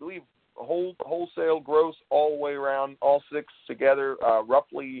 I believe wholesale gross all the way around, all 6 together,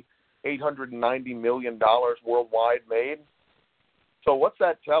 roughly $890 million worldwide made. So what's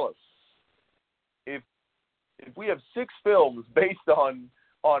that tell us? If we have 6 films based on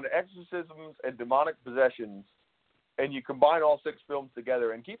exorcisms and demonic possessions, and you combine all 6 films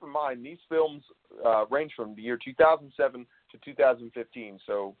together, and keep in mind, these films range from the year 2007 to 2015,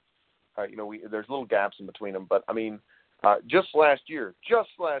 so, there's little gaps in between them, but, I mean, just last year,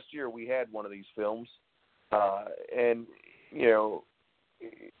 we had one of these films, and,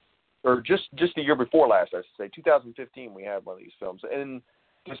 or just the year before last, I should say, 2015, we had one of these films, and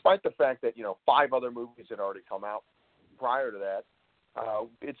despite the fact that, 5 other movies had already come out prior to that,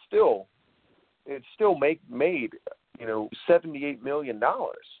 it still made $78 million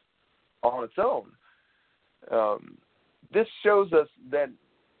on its own. This shows us that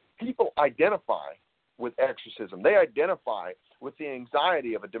people identify with exorcism. They identify with the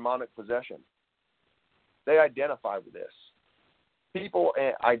anxiety of a demonic possession. They identify with this. People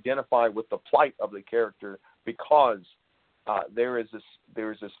identify with the plight of the character because there is this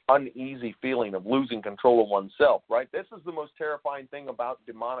uneasy feeling of losing control of oneself, right? This is the most terrifying thing about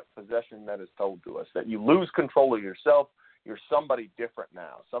demonic possession that is told to us, that you lose control of yourself. You're somebody different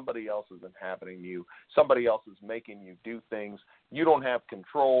now. Somebody else is inhabiting you. Somebody else is making you do things. You don't have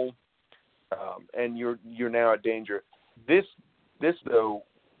control, and you're now a danger. This though,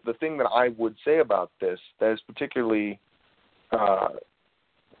 the thing that I would say about this that is particularly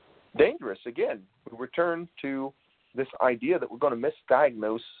dangerous, again, we return to this idea that we're going to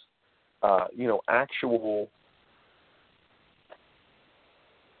misdiagnose, actual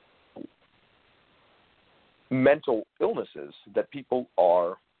mental illnesses that people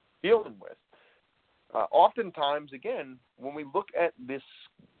are dealing with. Oftentimes, again, when we look at these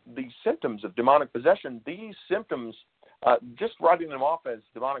symptoms of demonic possession, these symptoms, just writing them off as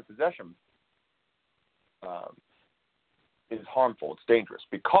demonic possession, is harmful. It's dangerous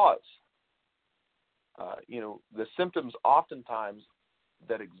because the symptoms oftentimes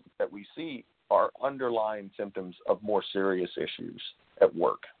that we see are underlying symptoms of more serious issues at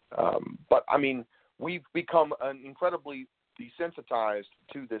work. But, I mean, we've become incredibly desensitized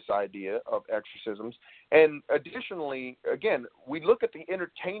to this idea of exorcisms. And additionally, again, we look at the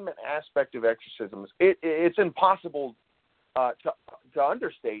entertainment aspect of exorcisms. It's impossible to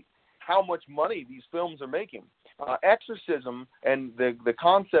understate how much money these films are making. Exorcism and the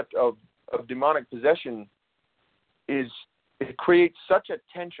concept of demonic possession it creates such a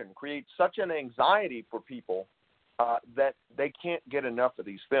tension, creates such an anxiety for people that they can't get enough of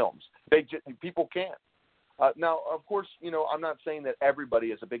these films. People can't. Now, of course, I'm not saying that everybody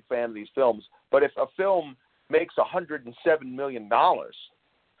is a big fan of these films, but if a film makes $107 million.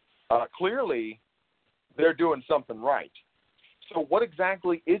 Clearly, they're doing something right. So what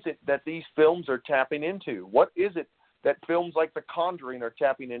exactly is it that these films are tapping into? What is it that films like The Conjuring are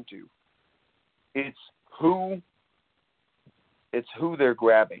tapping into? It's who they're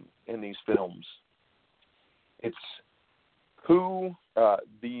grabbing in these films. It's who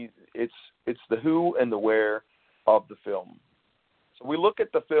it's the who and the where of the film. So we look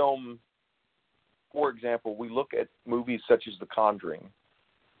at the film, for example, we look at movies such as The Conjuring.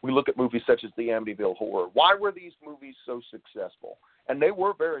 We look at movies such as the Amityville Horror. Why were these movies so successful? And they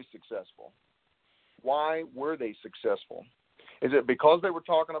were very successful. Why were they successful? Is it because they were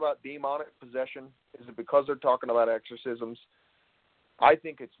talking about demonic possession? Is it because they're talking about exorcisms? I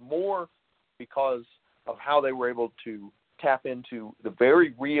think it's more because of how they were able to tap into the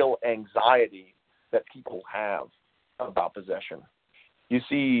very real anxiety that people have about possession. You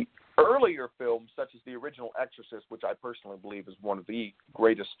see, earlier films, such as the original Exorcist, which I personally believe is one of the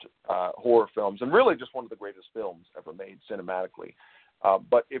greatest horror films, and really just one of the greatest films ever made cinematically.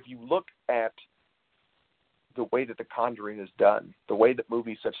 But if you look at the way that The Conjuring is done, the way that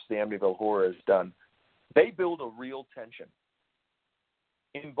movies such as the Amityville Horror is done, they build a real tension.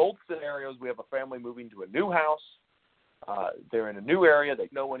 In both scenarios, we have a family moving to a new house. They're in a new area. They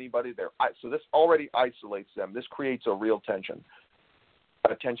don't know anybody. So this already isolates them. This creates a real tension.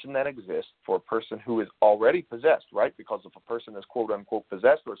 A tension that exists for a person who is already possessed, right? Because if a person is quote-unquote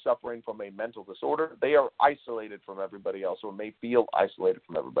possessed or suffering from a mental disorder, they are isolated from everybody else or may feel isolated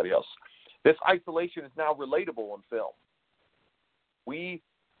from everybody else. This isolation is now relatable in film. We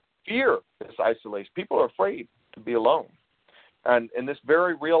fear this isolation. People are afraid to be alone. And this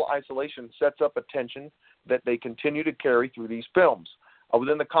very real isolation sets up a tension that they continue to carry through these films,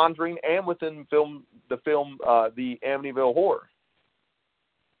 within The Conjuring and within the Amityville Horror.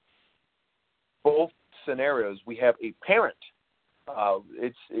 Both scenarios, we have a parent.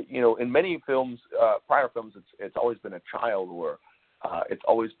 In many films, prior films, it's always been a child, or it's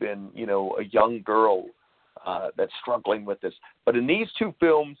always been, a young girl that's struggling with this. But in these two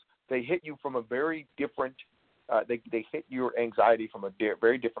films, they hit you from a very different. They hit your anxiety from a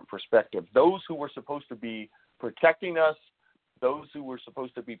very different perspective. Those who were supposed to be protecting us, those who were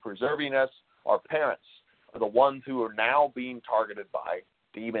supposed to be preserving us, our parents, are the ones who are now being targeted by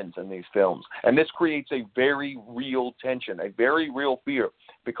demons in these films. And this creates a very real tension, a very real fear,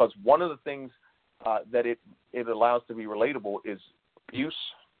 because one of the things that it allows to be relatable is abuse.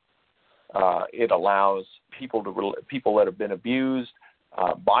 It allows people that have been abused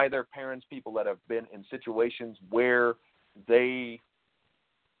by their parents, people that have been in situations where they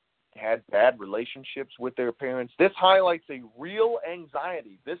had bad relationships with their parents. This highlights a real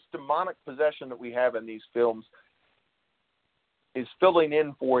anxiety. This demonic possession that we have in these films is filling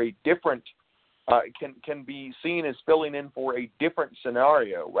in for a different, can be seen as filling in for a different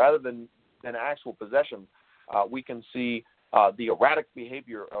scenario. Rather than actual possession, we can see the erratic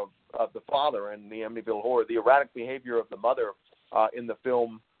behavior of the father in the Amityville Horror, the erratic behavior of the mother in the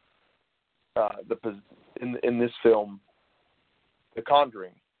film, in this film, The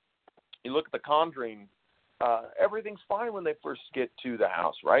Conjuring. You look at The Conjuring, everything's fine when they first get to the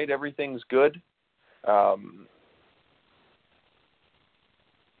house, right? Everything's good.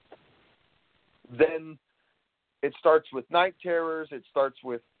 Then it starts with night terrors. It starts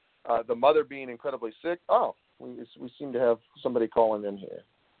with the mother being incredibly sick. Oh, we seem to have somebody calling in here.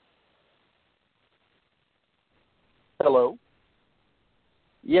 Hello?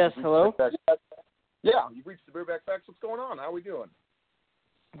 Yes, hello? Yeah, you've reached the Bareback Facts. What's going on? How are we doing?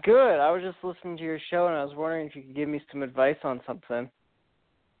 Good. I was just listening to your show, and I was wondering if you could give me some advice on something.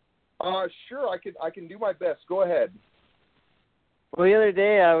 Sure, I can do my best. Go ahead. Well, the other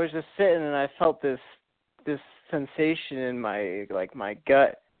day I was just sitting, and I felt this sensation in my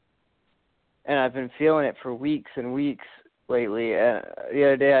gut, and I've been feeling it for weeks and weeks lately. And the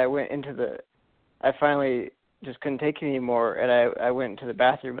other day I finally just couldn't take it anymore, and I went into the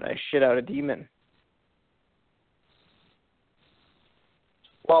bathroom and I shit out a demon.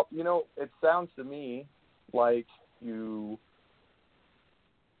 Well, it sounds to me like you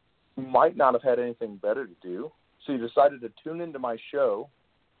might not have had anything better to do. So you decided to tune into my show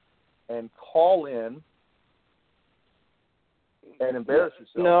and call in and embarrass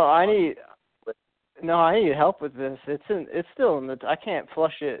yourself. No, I need help with this. It's still in the. I can't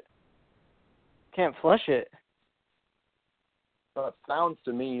flush it. Well, it sounds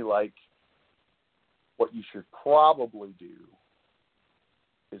to me like what you should probably do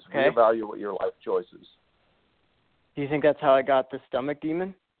is reevaluate your life choices. Do you think that's how I got the stomach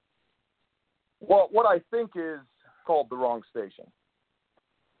demon? Well, what I think is called the wrong station.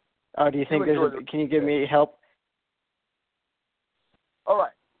 Oh, do you think can you give me help? All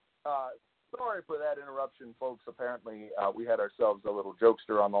right. Sorry for that interruption, folks. Apparently, we had ourselves a little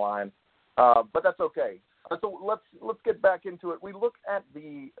jokester on the line, but that's okay. So let's get back into it. We look at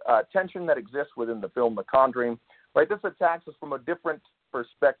the tension that exists within the film The Conjuring. Right, this attacks us from a different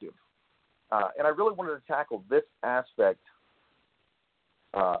perspective, and I really wanted to tackle this aspect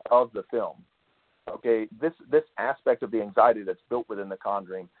of the film. Okay, this aspect of the anxiety that's built within The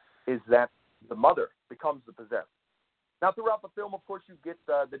Conjuring is that the mother becomes the possessed. Now, throughout the film, of course, you get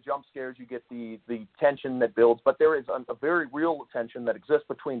the jump scares, you get the tension that builds, but there is a very real tension that exists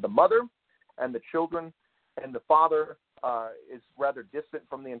between the mother and the children, and the father is rather distant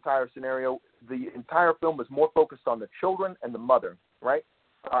from the entire scenario. The entire film is more focused on the children and the mother, right?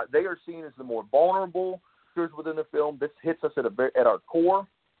 They are seen as the more vulnerable figures within the film. This hits us at our core,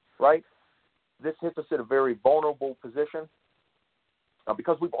 right? This hits us at a very vulnerable position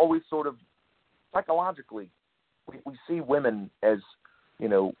because we've always sort of psychologically we see women as,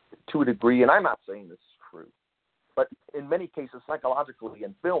 to a degree, and I'm not saying this is true, but in many cases, psychologically,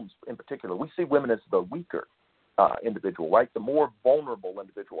 in films in particular, we see women as the weaker individual, right? The more vulnerable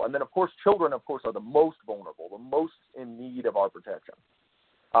individual. And then, of course, children, of course, are the most vulnerable, the most in need of our protection.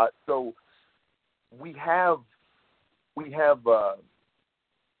 So we have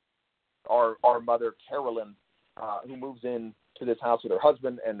our mother, Carolyn, who moves in to this house with her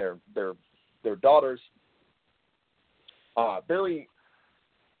husband and their daughters. Very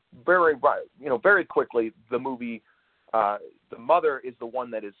quickly, the movie, the mother is the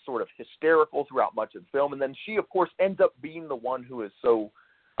one that is sort of hysterical throughout much of the film, and then she, of course, ends up being the one who is so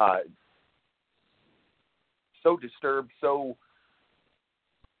disturbed, so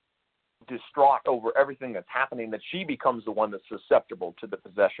distraught over everything that's happening that she becomes the one that's susceptible to the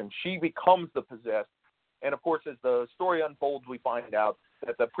possession. She becomes the possessed, and of course, as the story unfolds, we find out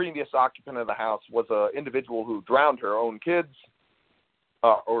that the previous occupant of the house was an individual who drowned her own kids,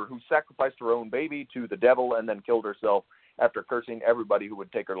 or who sacrificed her own baby to the devil and then killed herself after cursing everybody who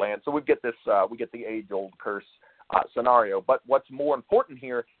would take her land. So we get the age-old curse scenario. But what's more important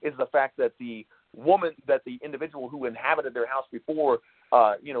here is the fact that the individual who inhabited their house before,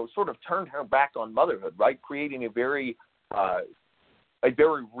 sort of turned her back on motherhood, right, creating a very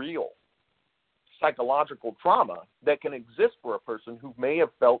real psychological trauma that can exist for a person who may have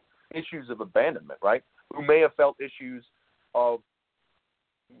felt issues of abandonment, right? Who may have felt issues of,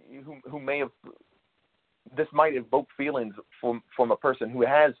 this might evoke feelings from a person who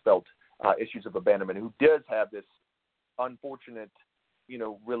has felt issues of abandonment, who does have this unfortunate,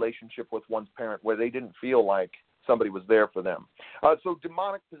 relationship with one's parent where they didn't feel like somebody was there for them. So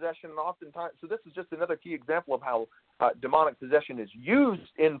demonic possession, oftentimes, so this is just another key example of how demonic possession is used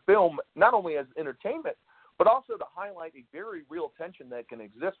in film, not only as entertainment, but also to highlight a very real tension that can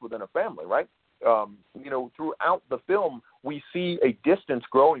exist within a family, right? Throughout the film, we see a distance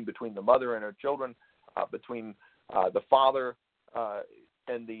growing between the mother and her children, between the father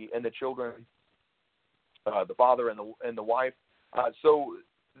and the children, the father and the wife. So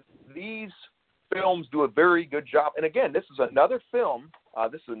these films do a very good job. And again, this is another film.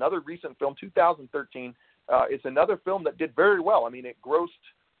 This is another recent film, 2013. It's another film that did very well. I mean, it grossed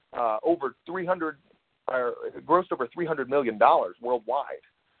over $300 million worldwide.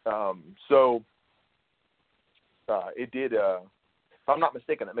 So it did. If I'm not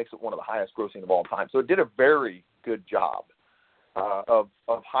mistaken, it makes it one of the highest grossing of all time. So it did a very good job of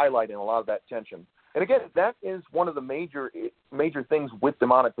highlighting a lot of that tension. And again, that is one of the major things with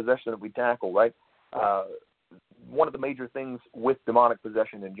demonic possession that we tackle, right? One of the major things with demonic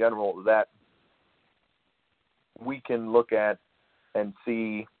possession in general that we can look at and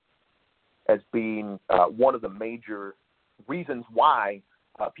see as being one of the major reasons why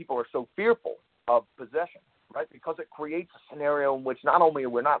people are so fearful of possession, right? Because it creates a scenario in which not only are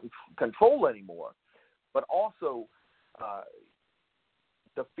we not in control anymore, but also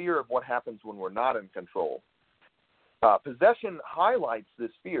the fear of what happens when we're not in control. Possession highlights this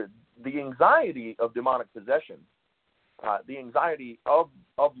fear. The anxiety of demonic possession, the anxiety of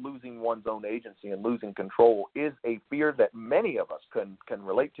losing one's own agency and losing control is a fear that many of us can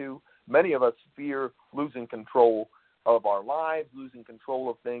relate to. Many of us fear losing control of our lives, losing control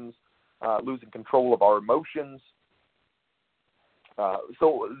of things, losing control of our emotions.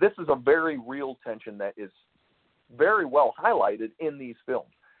 So this is a very real tension that is very well highlighted in these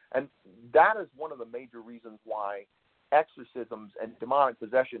films. And that is one of the major reasons why exorcisms and demonic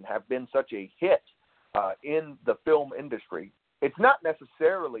possession have been such a hit in the film industry. It's not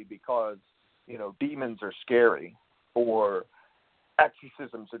necessarily because, demons are scary or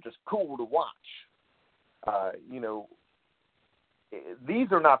exorcisms are just cool to watch.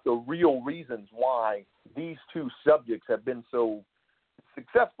 These are not the real reasons why these two subjects have been so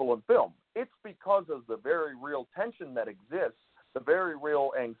successful in film, it's because of the very real tension that exists, the very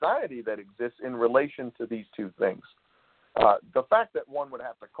real anxiety that exists in relation to these two things. The fact that one would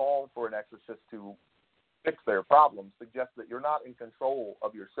have to call for an exorcist to fix their problem suggests that you're not in control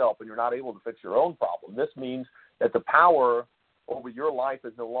of yourself and you're not able to fix your own problem. This means that the power over your life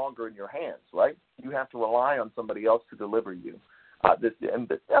is no longer in your hands, right? You have to rely on somebody else to deliver you. I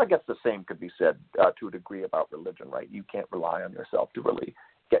guess the same could be said to a degree about religion, right? You can't rely on yourself to really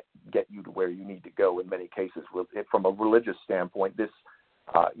get you to where you need to go. In many cases, from a religious standpoint, this,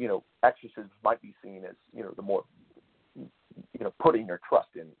 exorcisms might be seen as, the more, putting your trust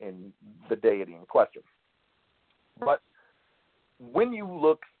in the deity in question. But when you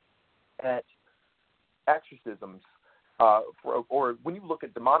look at exorcisms, or when you look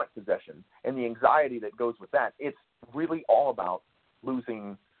at demonic possession and the anxiety that goes with that, it's really all about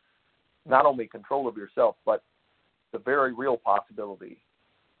losing not only control of yourself, but the very real possibility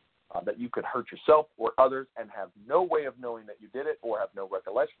that you could hurt yourself or others and have no way of knowing that you did it, or have no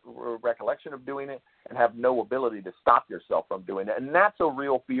recollection of doing it, and have no ability to stop yourself from doing it. And that's a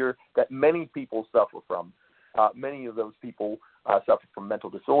real fear that many people suffer from. Many of those people suffer from mental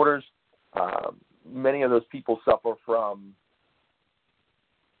disorders. Many of those people suffer from,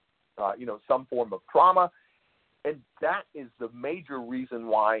 some form of trauma. And that is the major reason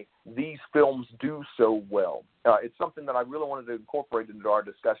why these films do so well. It's something that I really wanted to incorporate into our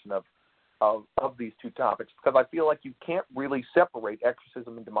discussion of these two topics, because I feel like you can't really separate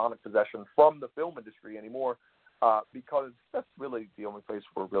exorcism and demonic possession from the film industry anymore, because that's really the only place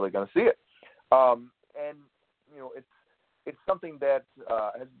we're really going to see it. It's something that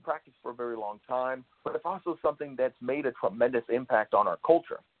has been practiced for a very long time, but it's also something that's made a tremendous impact on our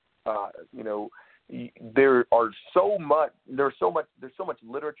culture. There's so much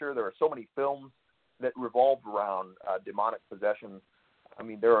literature. There are so many films that revolve around demonic possession. I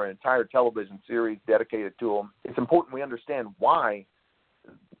mean, there are entire television series dedicated to them. It's important we understand why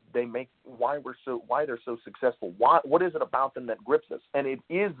they're so successful. What is it about them that grips us? And it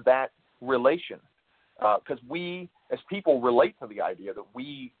is that relation, because we as people relate to the idea that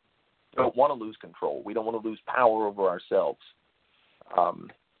we don't want to lose control. We don't want to lose power over ourselves.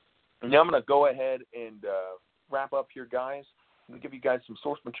 Now I'm going to go ahead and wrap up here, guys. I'm going to give you guys some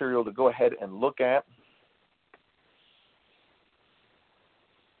source material to go ahead and look at.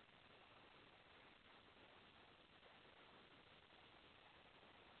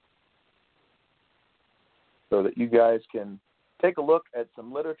 So that you guys can take a look at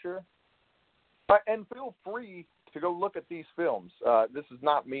some literature. And feel free to go look at these films. This is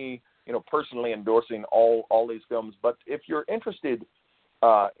not me, personally endorsing all these films, but if you're interested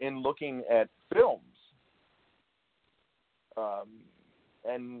in looking at films,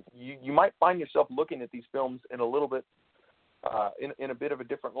 and you might find yourself looking at these films in a little bit, in a bit of a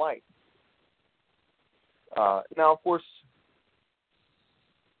different light. Now, of course,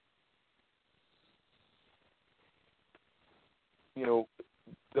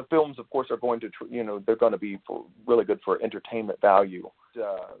 the films, of course, are going to, they're going to be really good for entertainment value.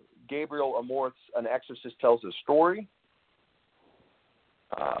 Gabriel Amorth's An Exorcist Tells a Story.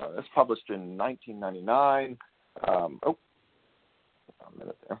 It's published in 1999. A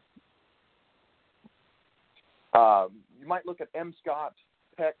minute there. You might look at M. Scott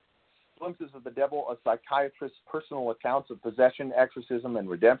Peck's Glimpses of the Devil, a Psychiatrist's Personal Accounts of Possession, Exorcism, and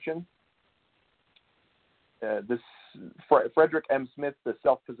Redemption. Frederick M. Smith, The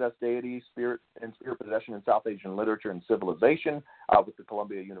Self-Possessed Deity, Spirit Possession in South Asian Literature and Civilization, with the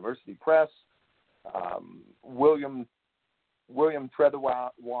Columbia University Press. William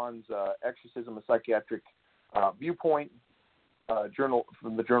Trethewyan's Exorcism, a Psychiatric Viewpoint,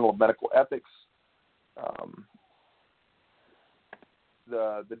 from the Journal of Medical Ethics.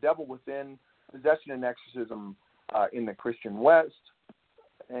 The Devil Within, Possession and Exorcism in the Christian West,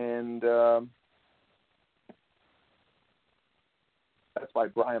 and that's by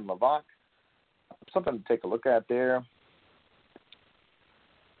Brian Lavac. Something to take a look at there.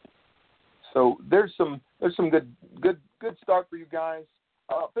 So there's some good start for you guys.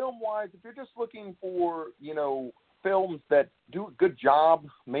 Film-wise, if you're just looking for, films that do a good job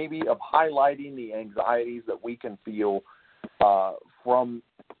maybe of highlighting the anxieties that we can feel from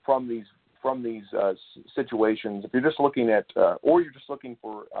these situations, if you're just looking at, or you're just looking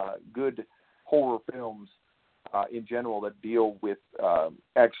for good horror films in general that deal with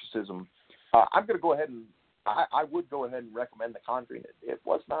exorcism, I'm going to go ahead and I would go ahead and recommend The Conjuring.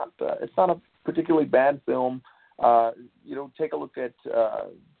 It's not a particularly bad film. Take a look at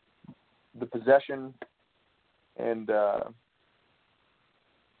The Possession and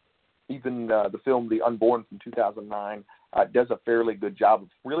even the film The Unborn from 2009. does a fairly good job of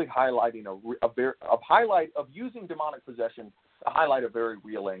really highlighting of using demonic possession to highlight a very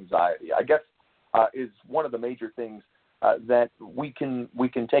real anxiety. I guess is one of the major things that we can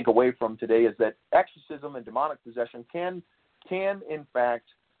take away from today is that exorcism and demonic possession can in fact,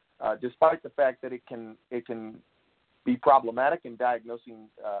 despite the fact that it can be problematic in diagnosing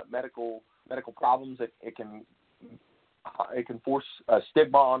medical problems, it can force a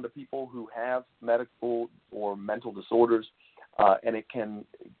stigma onto people who have medical or mental disorders, and it can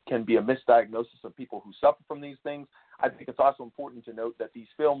be a misdiagnosis of people who suffer from these things. I think it's also important to note that these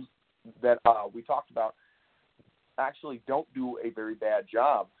films that we talked about actually don't do a very bad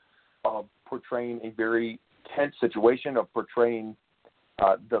job of portraying a very tense situation, of portraying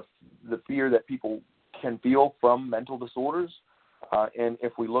the fear that people can feel from mental disorders. And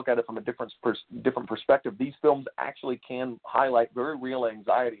if we look at it from a different perspective, these films actually can highlight very real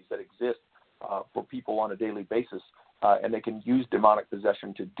anxieties that exist for people on a daily basis, and they can use demonic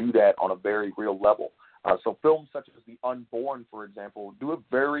possession to do that on a very real level. So films such as The Unborn, for example, do a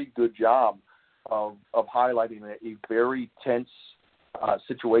very good job of highlighting a very tense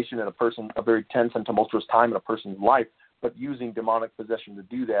situation in a very tense and tumultuous time in a person's life, but using demonic possession to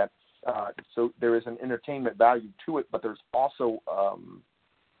do that. So there is an entertainment value to it, but there's also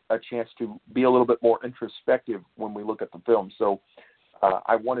a chance to be a little bit more introspective when we look at the film. So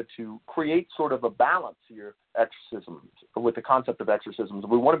I wanted to create sort of a balance here, with the concept of exorcisms.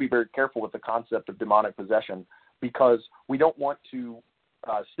 We want to be very careful with the concept of demonic possession because we don't want to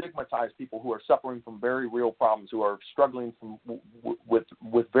stigmatize people who are suffering from very real problems, who are struggling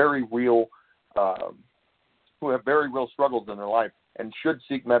with very real, who have very real struggles in their life, and should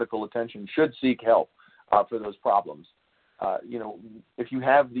seek medical attention, should seek help for those problems. If you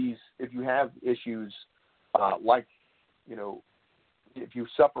have issues like, if you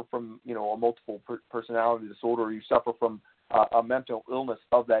suffer from, a multiple personality disorder, or you suffer from a mental illness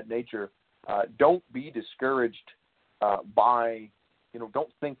of that nature, don't be discouraged by,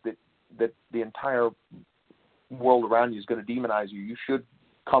 don't think that the entire world around you is going to demonize you. You should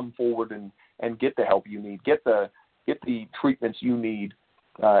come forward and get the help you need, get the treatments you need,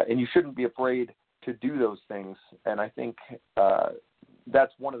 and you shouldn't be afraid to do those things. And I think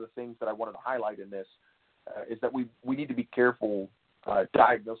that's one of the things that I wanted to highlight in this, is that we need to be careful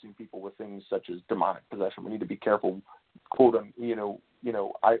diagnosing people with things such as demonic possession. We need to be careful quoting,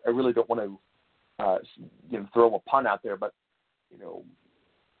 I really don't want to throw a pun out there, but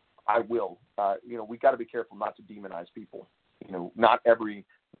I will. We got to be careful not to demonize people. Not every,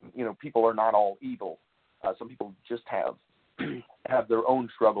 people are not all evil. Some people just have their own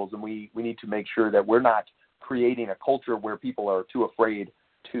struggles, and we need to make sure that we're not creating a culture where people are too afraid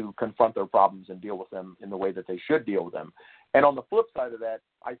to confront their problems and deal with them in the way that they should deal with them. And on the flip side of that,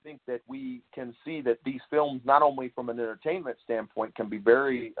 I think that we can see that these films, not only from an entertainment standpoint, can be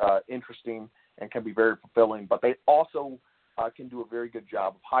very interesting and can be very fulfilling, but they also can do a very good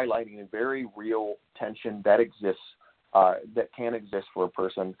job of highlighting a very real tension that exists, that can exist for a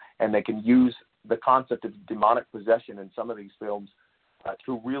person, and they can use the concept of demonic possession in some of these films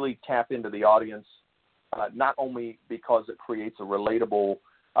to really tap into the audience, not only because it creates a relatable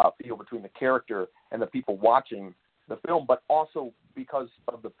feel between the character and the people watching the film, but also because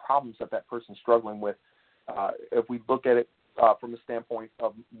of the problems that person's struggling with. If we look at it from the standpoint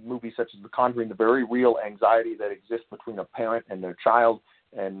of movies such as The Conjuring, the very real anxiety that exists between a parent and their child,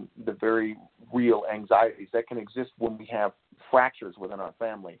 and the very real anxieties that can exist when we have fractures within our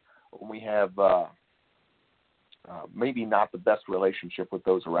family, when we have maybe not the best relationship with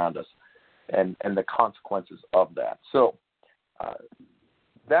those around us, and the consequences of that. So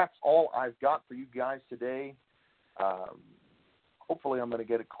that's all I've got for you guys today. Hopefully I'm going to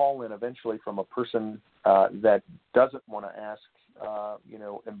get a call in eventually from a person that doesn't want to ask,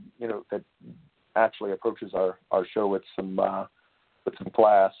 that actually approaches our show with some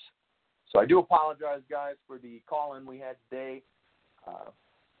class. So I do apologize, guys, for the call-in we had today.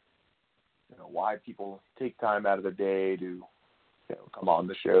 Why people take time out of their day to come on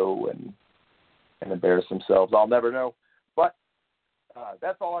the show and embarrass themselves, I'll never know. But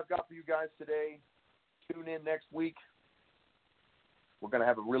that's all I've got for you guys today. Tune in next week. We're going to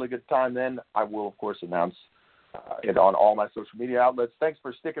have a really good time then. I will, of course, announce it on all my social media outlets. Thanks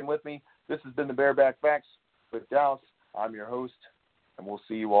for sticking with me. This has been the Bareback Facts with Dallas. I'm your host, and we'll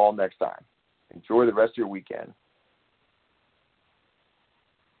see you all next time. Enjoy the rest of your weekend.